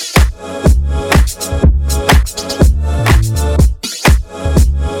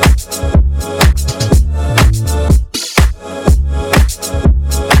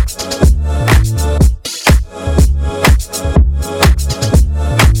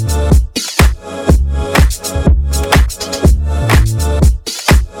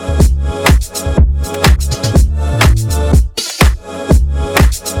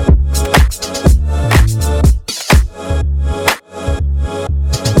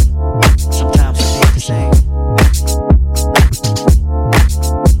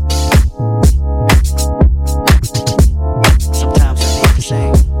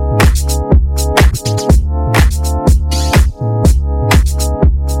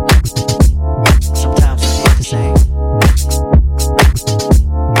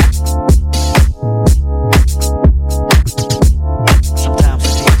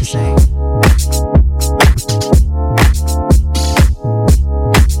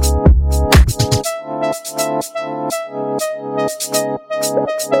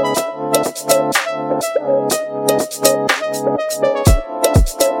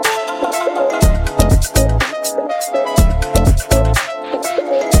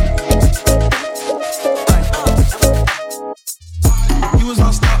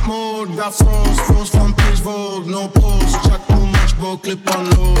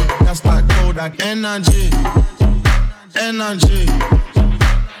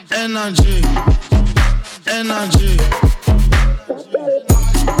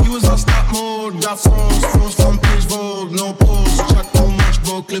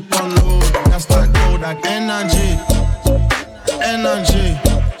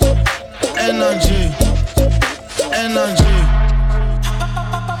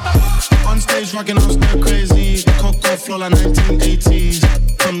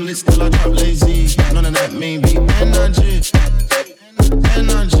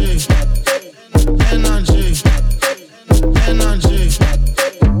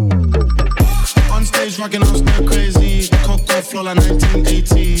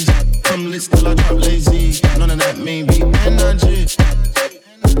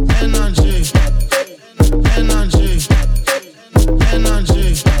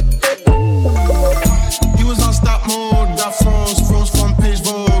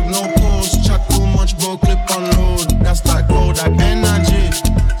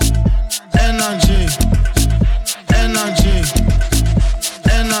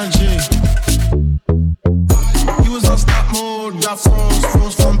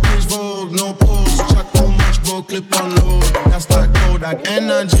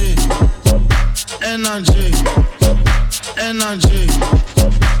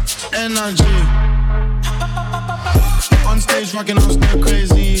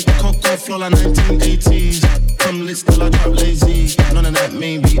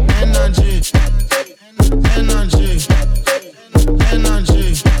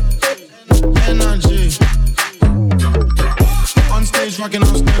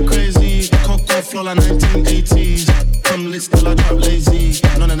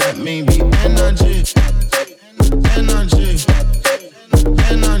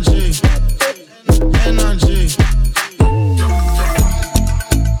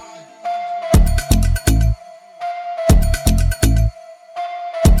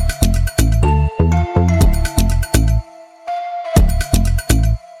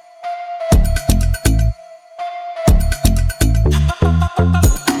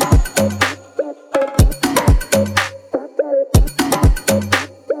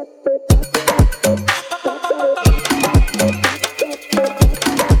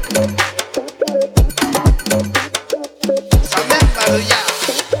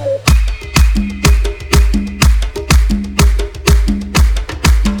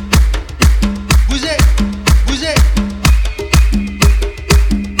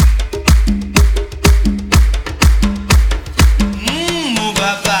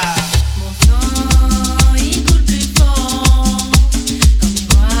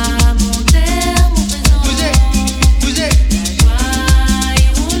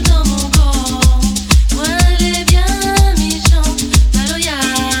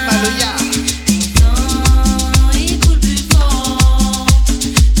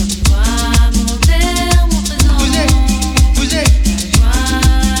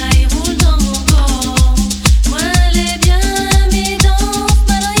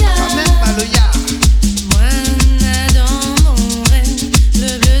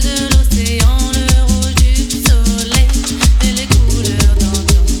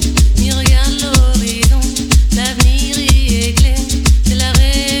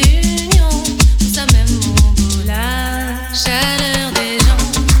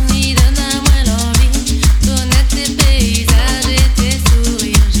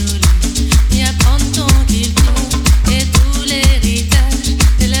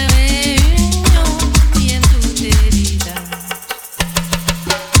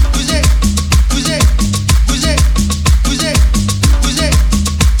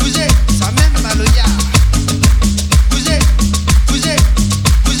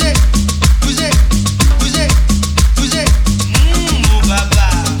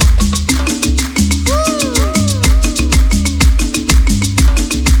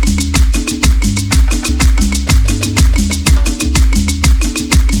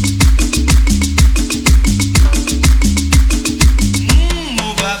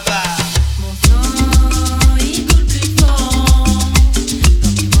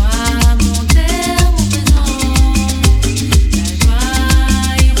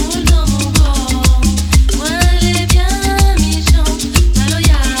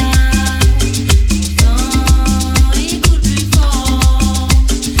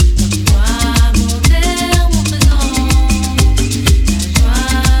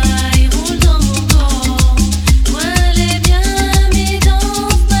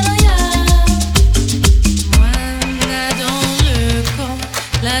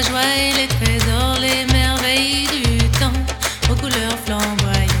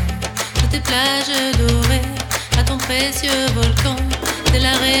 plages dorées, à ton précieux volcan de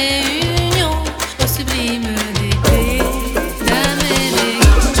la Réunion, au sublime d'été, dame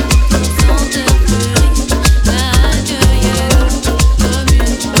élégante, senteur fleurie, m'a accueilli comme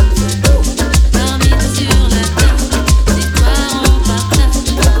une grande marmite sur la table, l'histoire en partage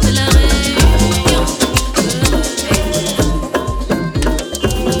de la Réunion,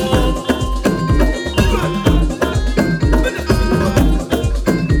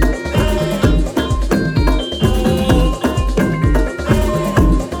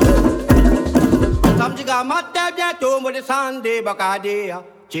 Mata bientôt me descendre bacadea.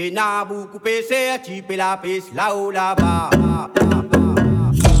 Chena beaucoup PC, chipe la piste là-haut là-bas.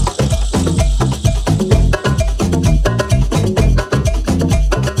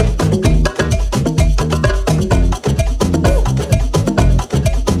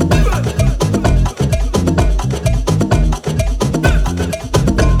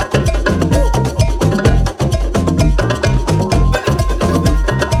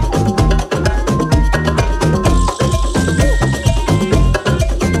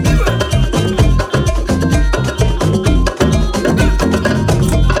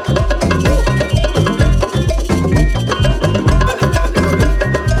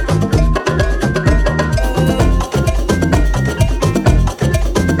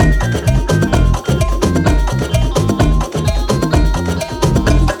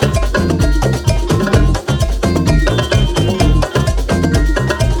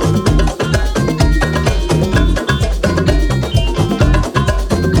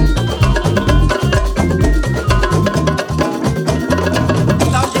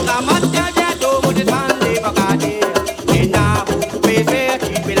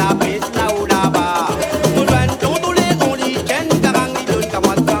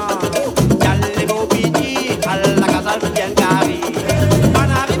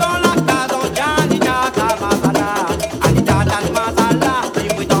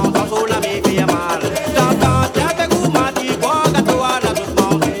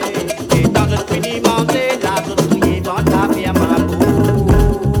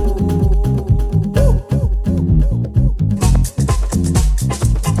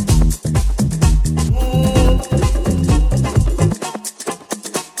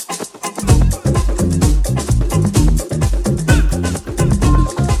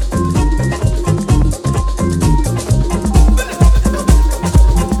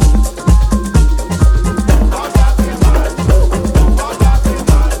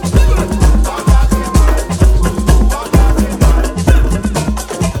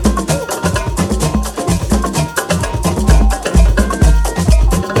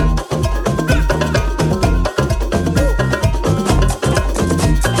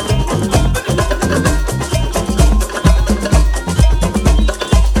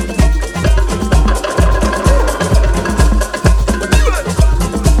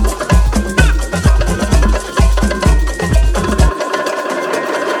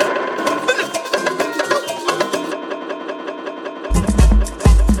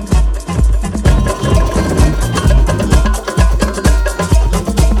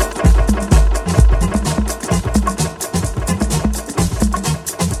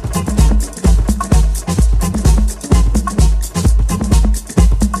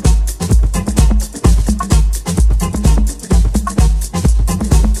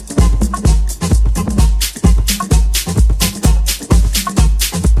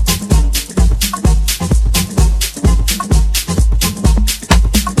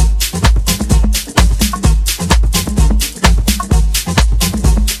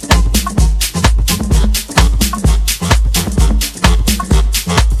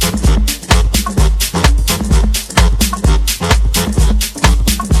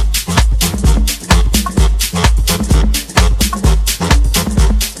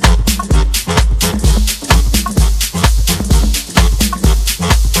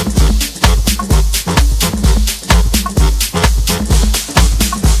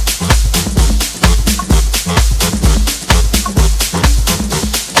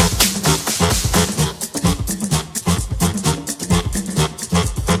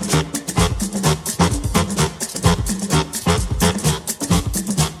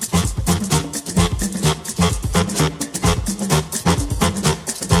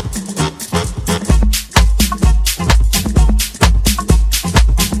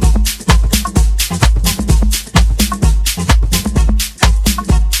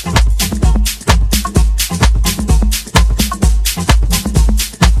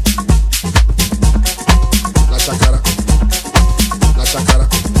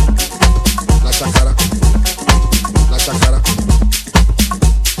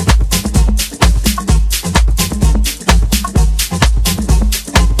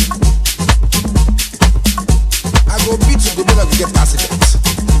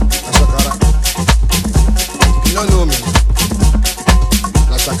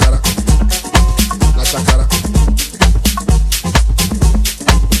 shakara, la shakara.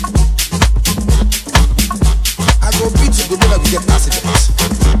 I go beat you, the way we get accident.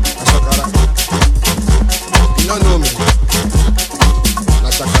 La shakara. You don't know me. La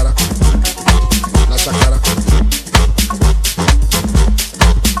shakara, la shakara.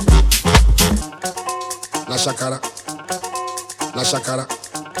 La shakara, la shakara,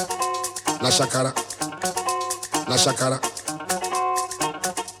 la shakara, la shakara.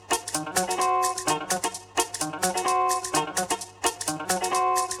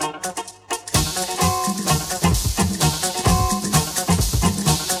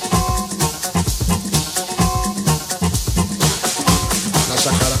 La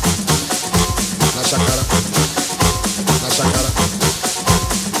shakara, la shakara, la shakara,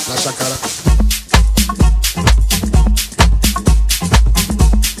 la shakara.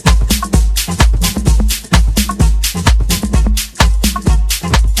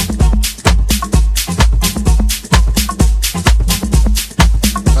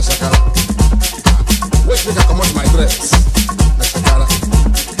 Wait, make I come out my dress. La shakara.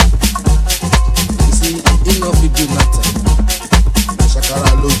 You see, enough you do nothing. La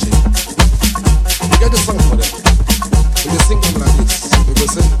shakara logic. We get the song for them. We just sing them like this. We go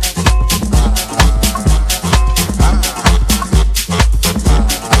sing.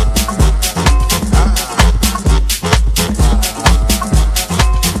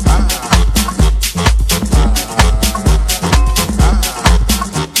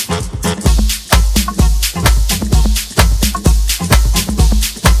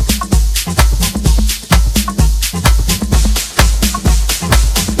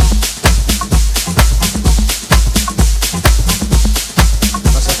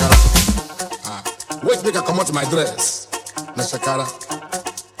 Wait, make I come out my dress. La shakara.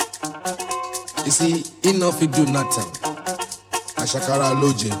 You see, enough you do nothing. La shakara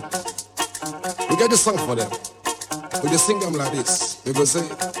logic. We get the song for them. We just sing them like this. We go say.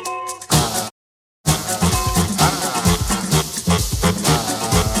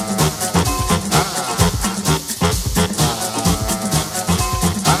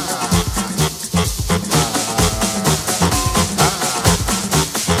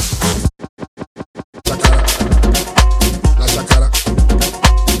 La shakara, la shakara,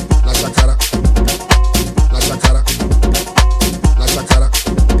 la shakara, la shakara, la shakara,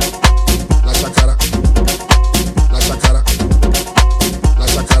 la shakara, la shakara, la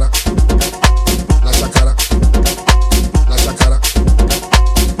shakara, la shakara,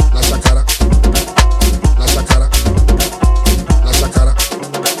 la shakara, la shakara,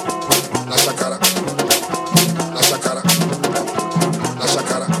 la shakara, la shakara, la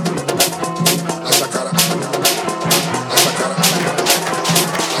shakara, la shakara,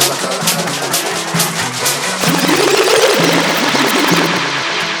 la shakara.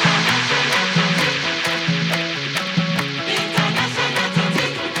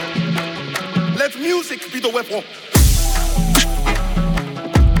 Let music be the weapon.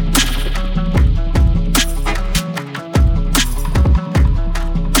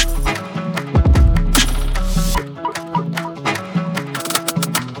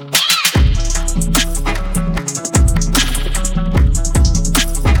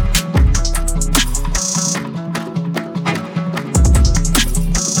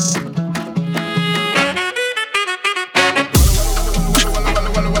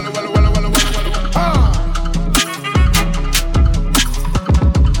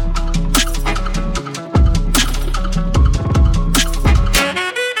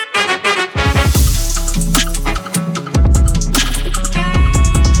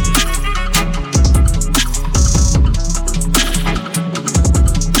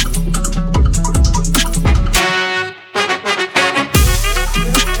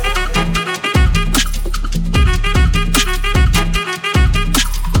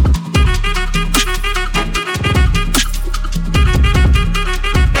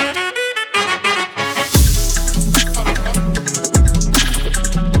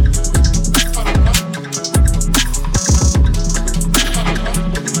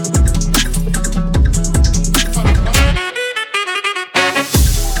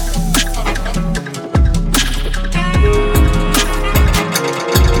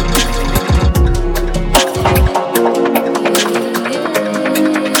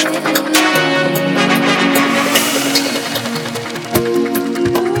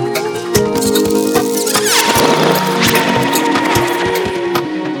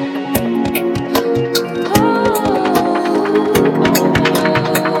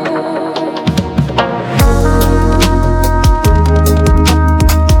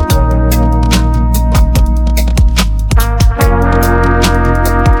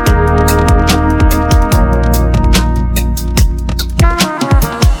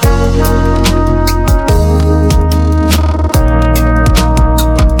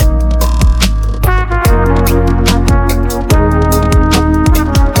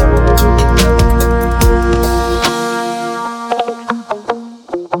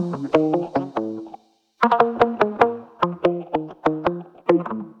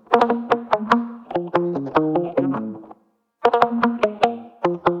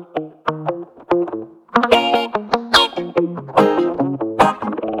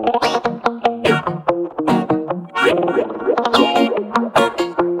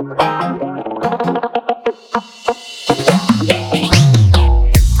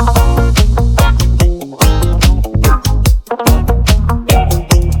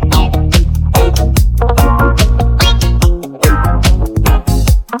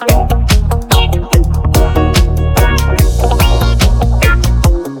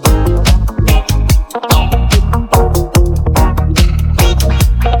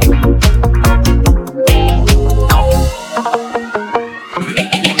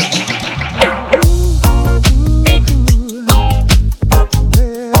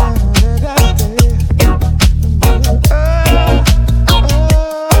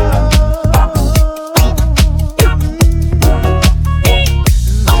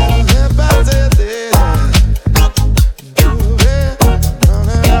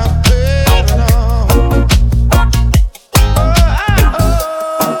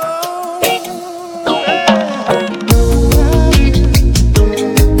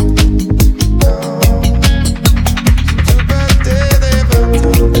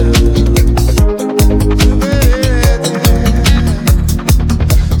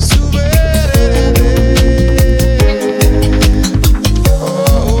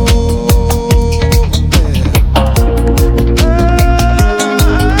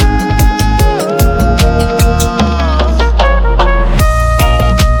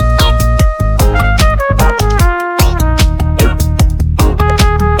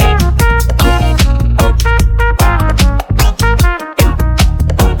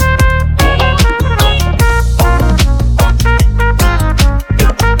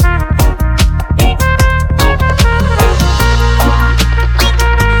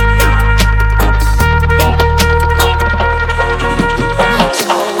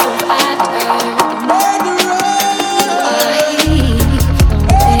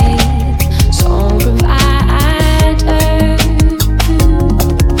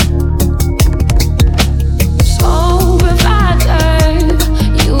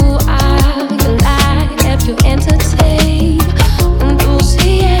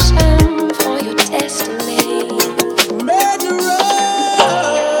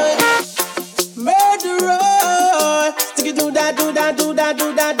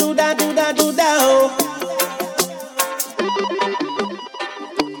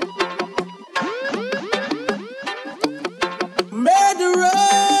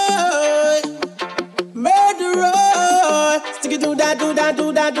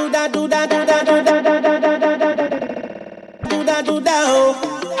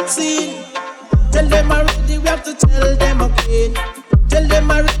 oh. See, tell them already, we have to tell them again. Tell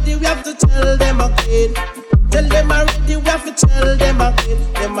them already, we have to tell them again. Tell them already, we have to tell them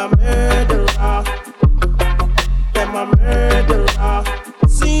again. Them a murderer. Them a murderer.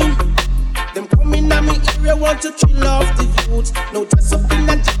 See, them coming at me area want to kill off the youth. No dress up in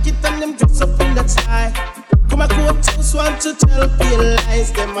a jacket and them dress up in a tie. Come a courthouse want to tell pale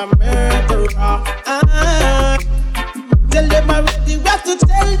lies. Them a murderer. Tell them already, we have to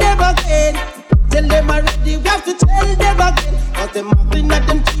tell them again. Tell them already, we have to tell them again. Cause them acting at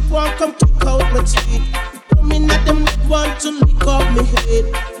them cheap want come kick out my teeth. Coming at them want to lick off my head.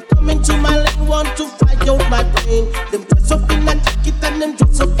 Coming to my lane want to fly out my brain. Them dress up in a jacket and them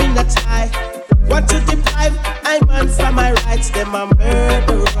dress up in a tie. Want to deprive I man from my rights. Them a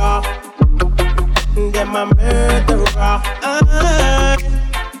murderer. Them a murderer.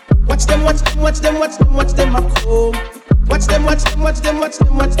 Watch them, watch them, watch them, watch them, watch them a come. Watch them, watch them, watch them, watch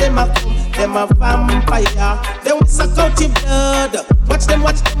them, watch them a come. Them a vampire. They will suck out your blood. Watch them,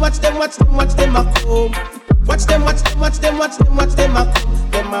 watch them, watch them, watch them, watch them a come. Watch them, watch them, watch them, watch them, watch them a come.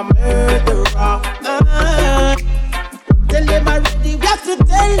 Them a murderer. Tell them already, we have to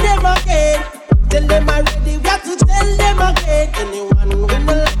tell them again. Tell them already, we have to tell them again. Anyone we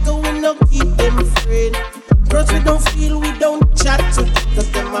no like, we no keep them afraid. Girls we don't feel, we don't chat to.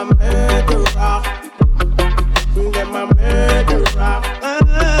 Cause them a murderer. Them a murderer.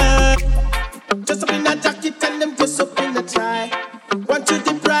 Just up in a jacket and them just up in a tie. Want to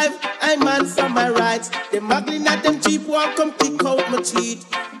deprive I man from my rights. Them muggling at them cheap walk come pick out my teeth.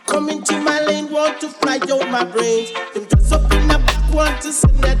 Come into my lane want to fly out my brains. Them just up in a back want to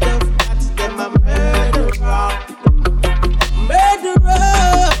send that them fat. Them a murderer. Murderer.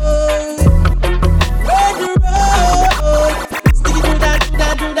 Murderer. Sticky do that, do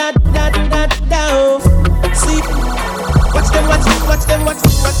that, do that, do that, do that, do that, oh. See, watch them, watch them, watch them, watch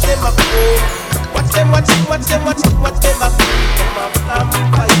them, watch them up, oh. Watch them, watch them, watch them, watch them, watch them up. Them a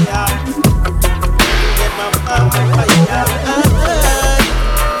vampire. Them a vampire.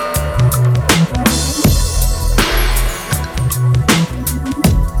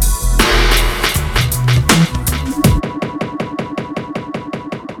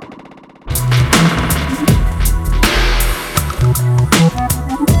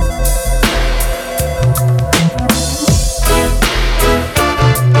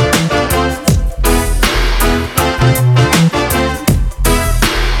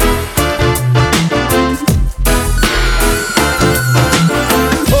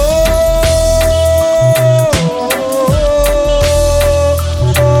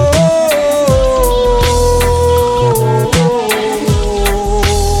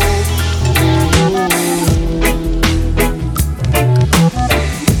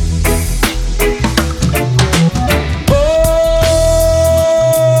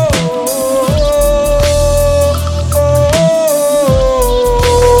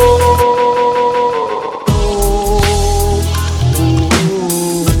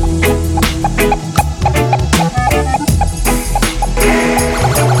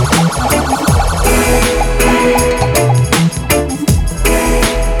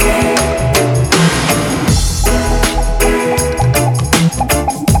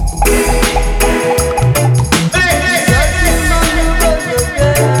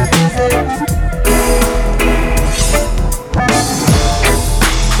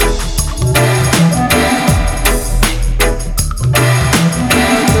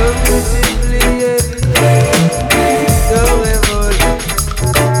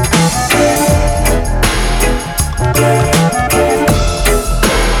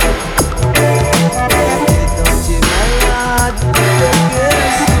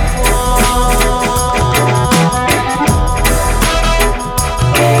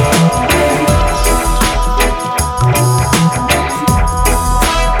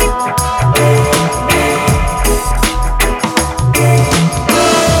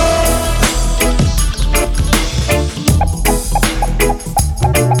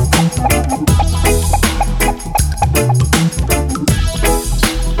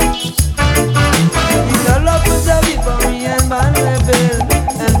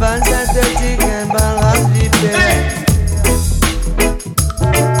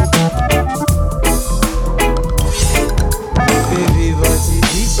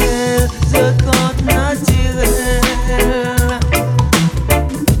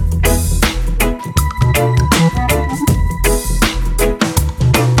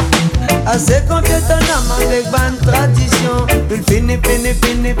 Assez confiant en âme avec bonne tradition. Une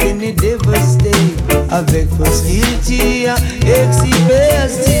fini dévastée. Avec fausse guilty et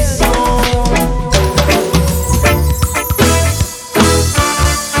superstition.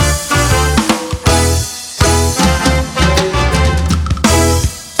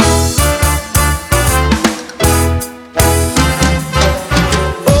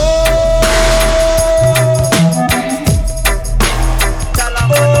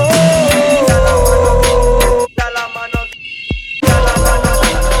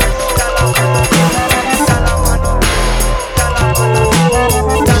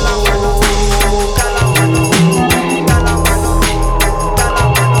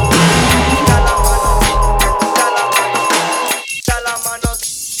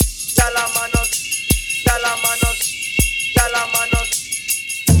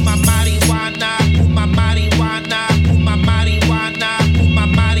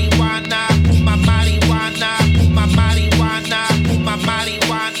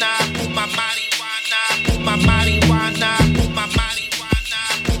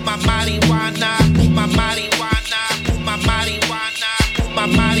 marijuana, my marijuana, my marijuana, my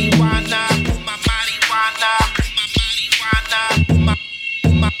marijuana, my marijuana,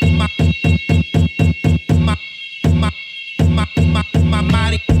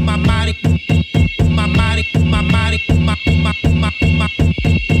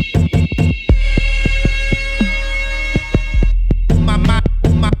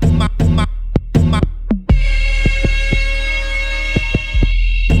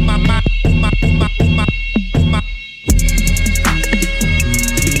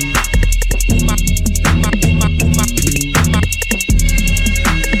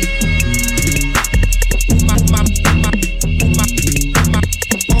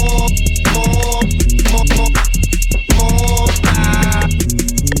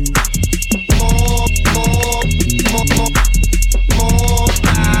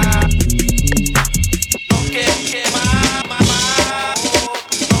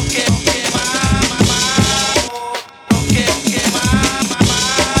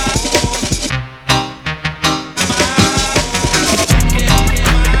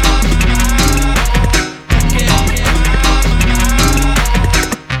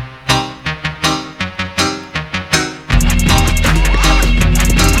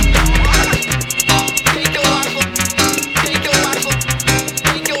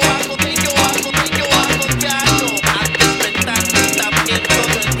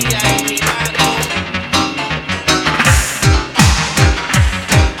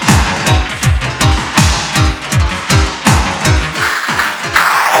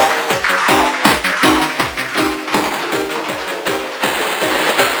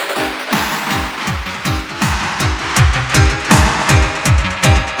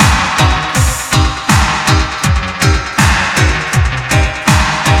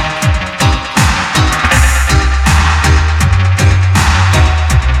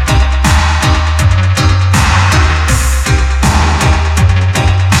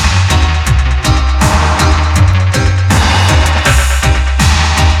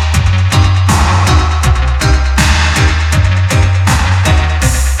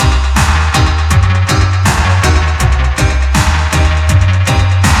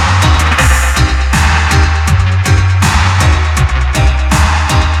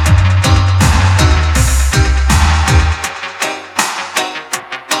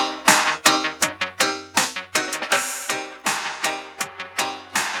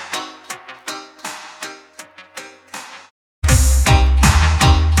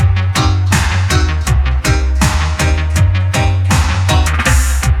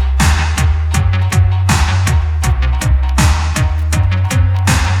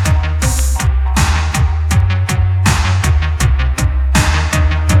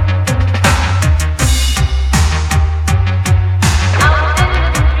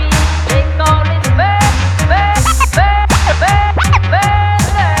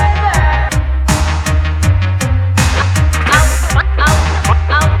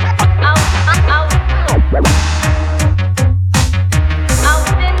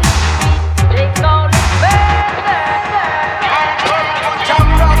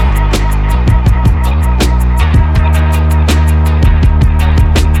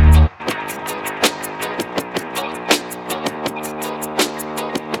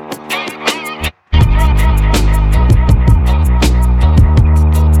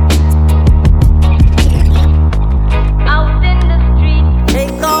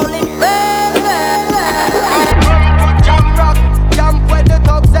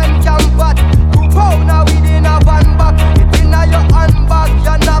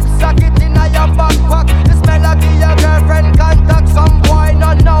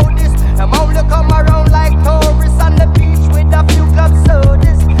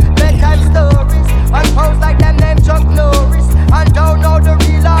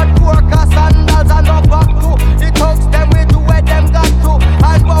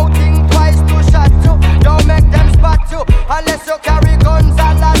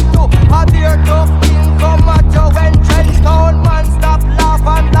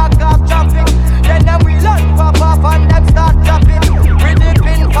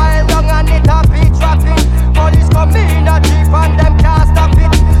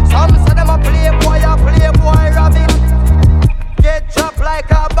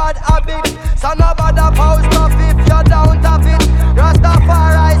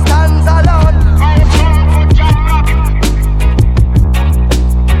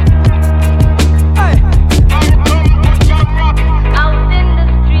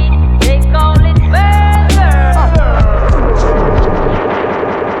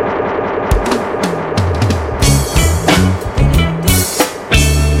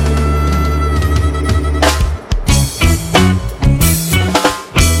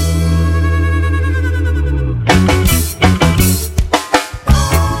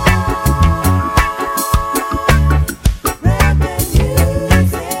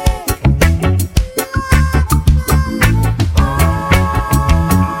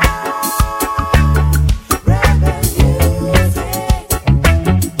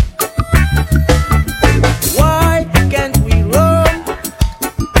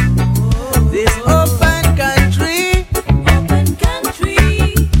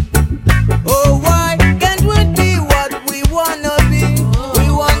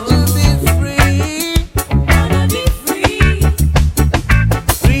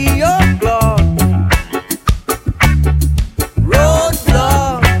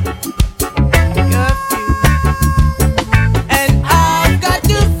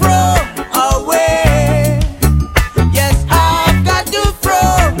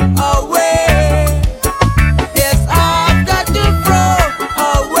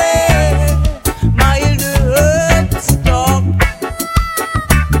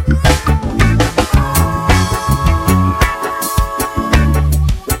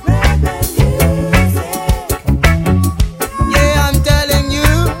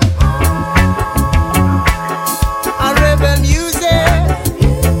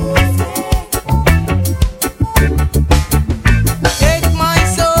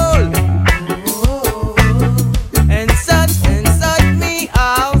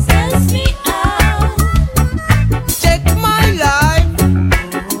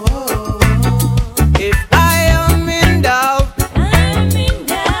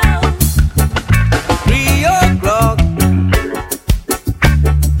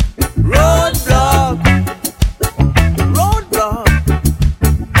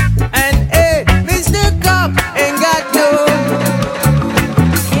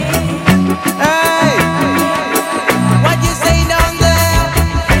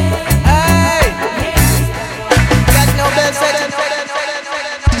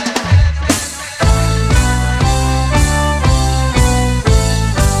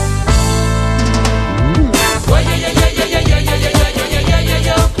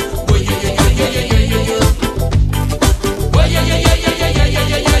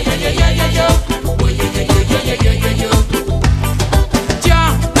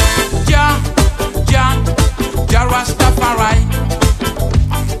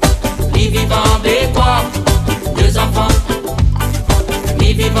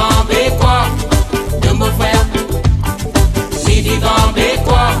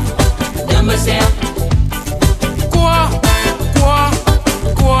 sers. Quoi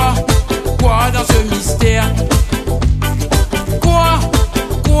dans ce mystère? Quoi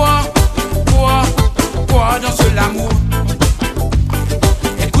dans ce l'amour?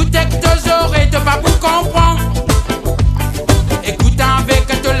 Écoute avec tes oreilles, te pas pour comprendre. Écoute avec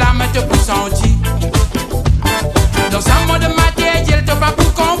tes lames, te pour sentir. Dans un monde matériel, te pas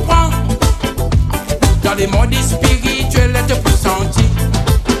pour comprendre. Dans les mondes spirituels, te pour sentir.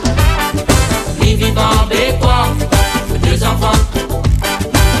 Les vivants bécois, deux enfants.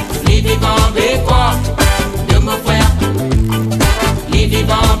 Les vivants bécois, de mon frère. Les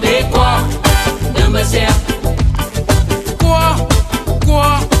vivants bécois, de me sert. Quoi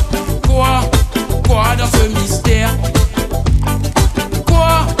dans ce mystère?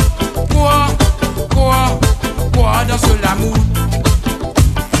 Quoi dans ce l'amour?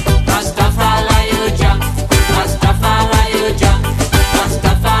 Rastafari Jah, Rastafari Jah,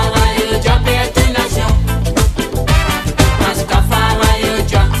 Rastafari Jah, paix toute nation. Rastafari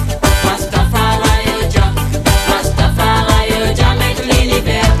Jah, Rastafari Jah, Rastafari Jah, maître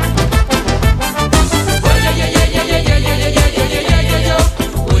l'univers. Oh yeah yeah yeah yeah yeah yeah yeah yeah yeah yeah yeah yeah yeah.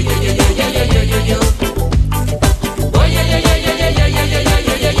 Oh yeah yeah yeah yeah yeah yeah yeah yeah. Oh yeah yeah yeah yeah yeah yeah yeah yeah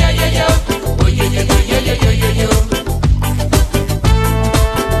yeah yeah yeah yeah yeah. Oh yeah yeah yeah yeah yeah yeah yeah yeah.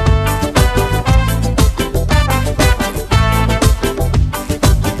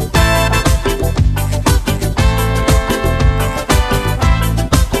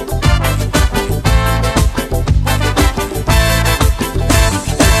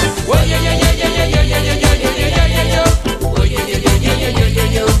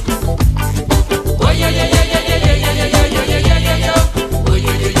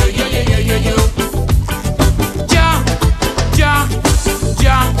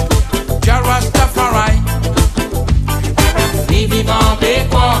 Jah Rastafari. Les vivants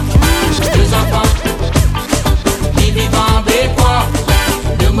bécois, deux enfants. Les vivants bécois,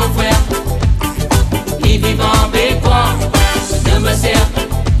 de mon frère. Les vivants bécois, de me sert.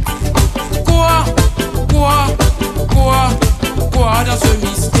 Quoi dans ce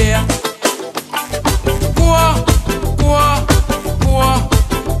mystère? Quoi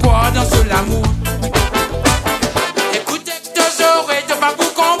dans ce l'amour? Écoute avec tes oreilles, te pas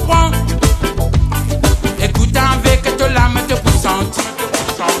pour comprendre. Écoute avec tes lames, te pour sentir.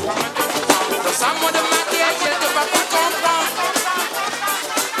 Dans un monde matériel, te pas pour comprendre.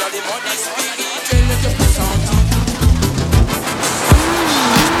 Dans les mondes spirituels, te pour sentir.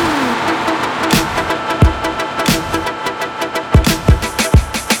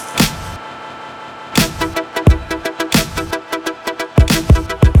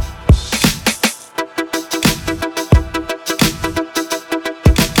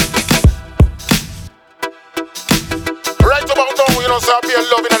 Right about now, you know, so I be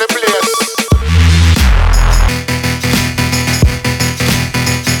loving in the place.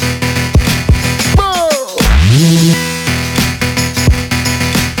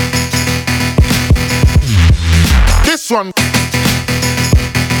 This one.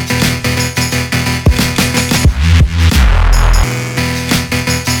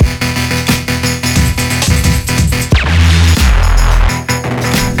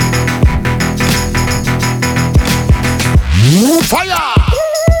 Fire!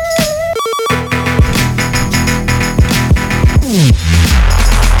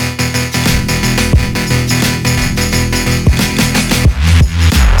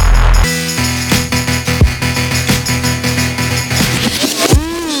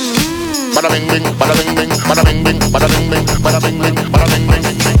 Bada bing bing, bada bing bing, bada bing bing, bada bing bing, bada bing bing, bada bing bing,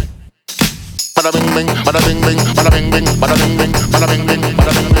 bada bing bing, bada bing bing, bada bing bing, bada bing bing, bada bing bing,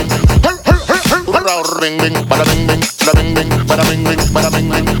 bada bing bing. Bing bing, bada bing bing, bada bing bing, bada bing bing, bada bing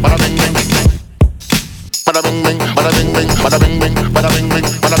bing, bada bing bing. Bada bing bing, bada bing bing, bada bing bing, bada bing bing,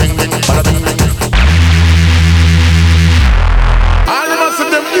 bada bing bing, bada bing bing. All of us in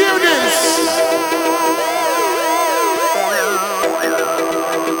them hear this.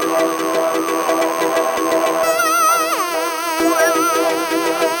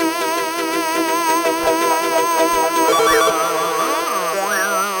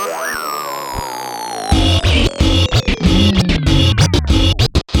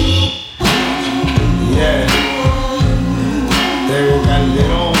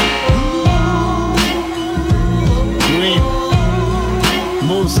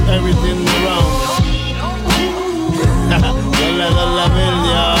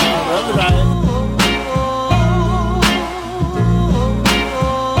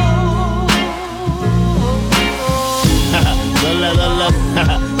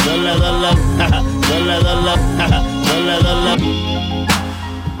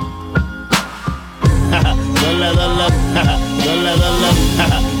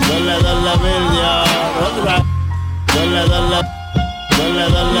 Dale, Virgia. Otra. Dale.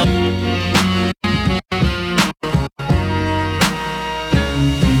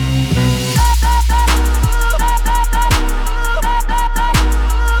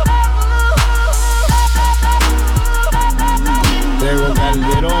 Tego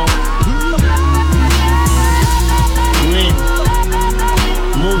Calderón. Green.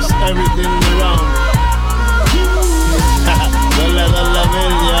 Moves everything around. Dale,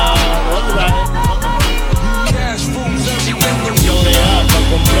 Virgia. Otra. Yo dejaba para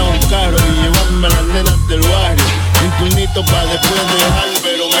comprar un carro y llevarme a las nenas del barrio. Un turnito pa' después dejar,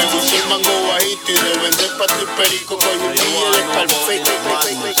 pero me gustó el mango bajito y de vender pa' tu perico con un billete de perfecto.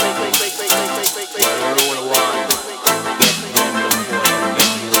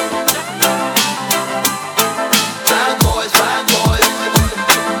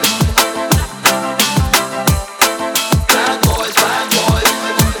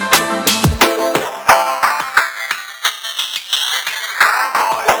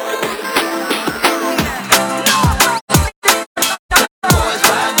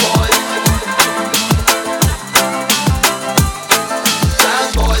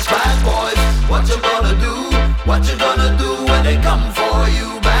 What you gonna do when they come for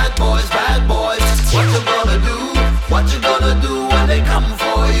you? Bad boys, what you gonna do? What you gonna do when they come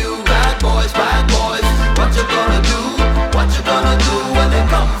for you? Bad boys, what you gonna do? What you gonna do when they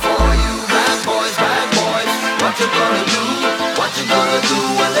come for you? Bad boys, what you gonna do? What you gonna do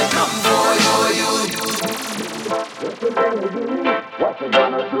when they come for you? What you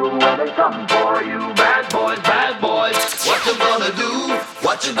gonna do when they come for you? Bad boys, what you gonna do?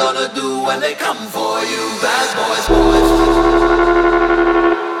 What you gonna do when they come for you? Bad boys,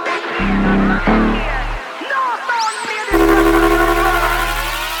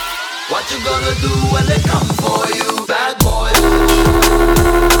 What you gonna do when they come for you? Bad boys.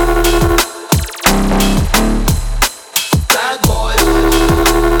 Bad boys.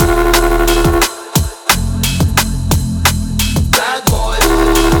 Bad boys.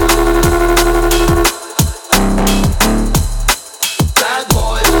 Bad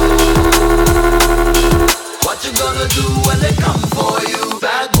boys. What you gonna do when they come for you?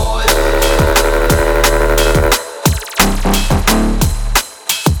 Bad boys.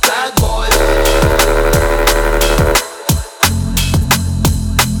 Bad boys.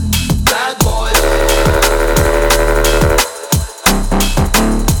 Bad boys.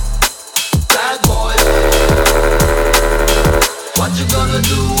 Bad boys. What you gonna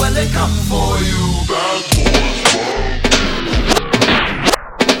do when they come for you? Bad boys.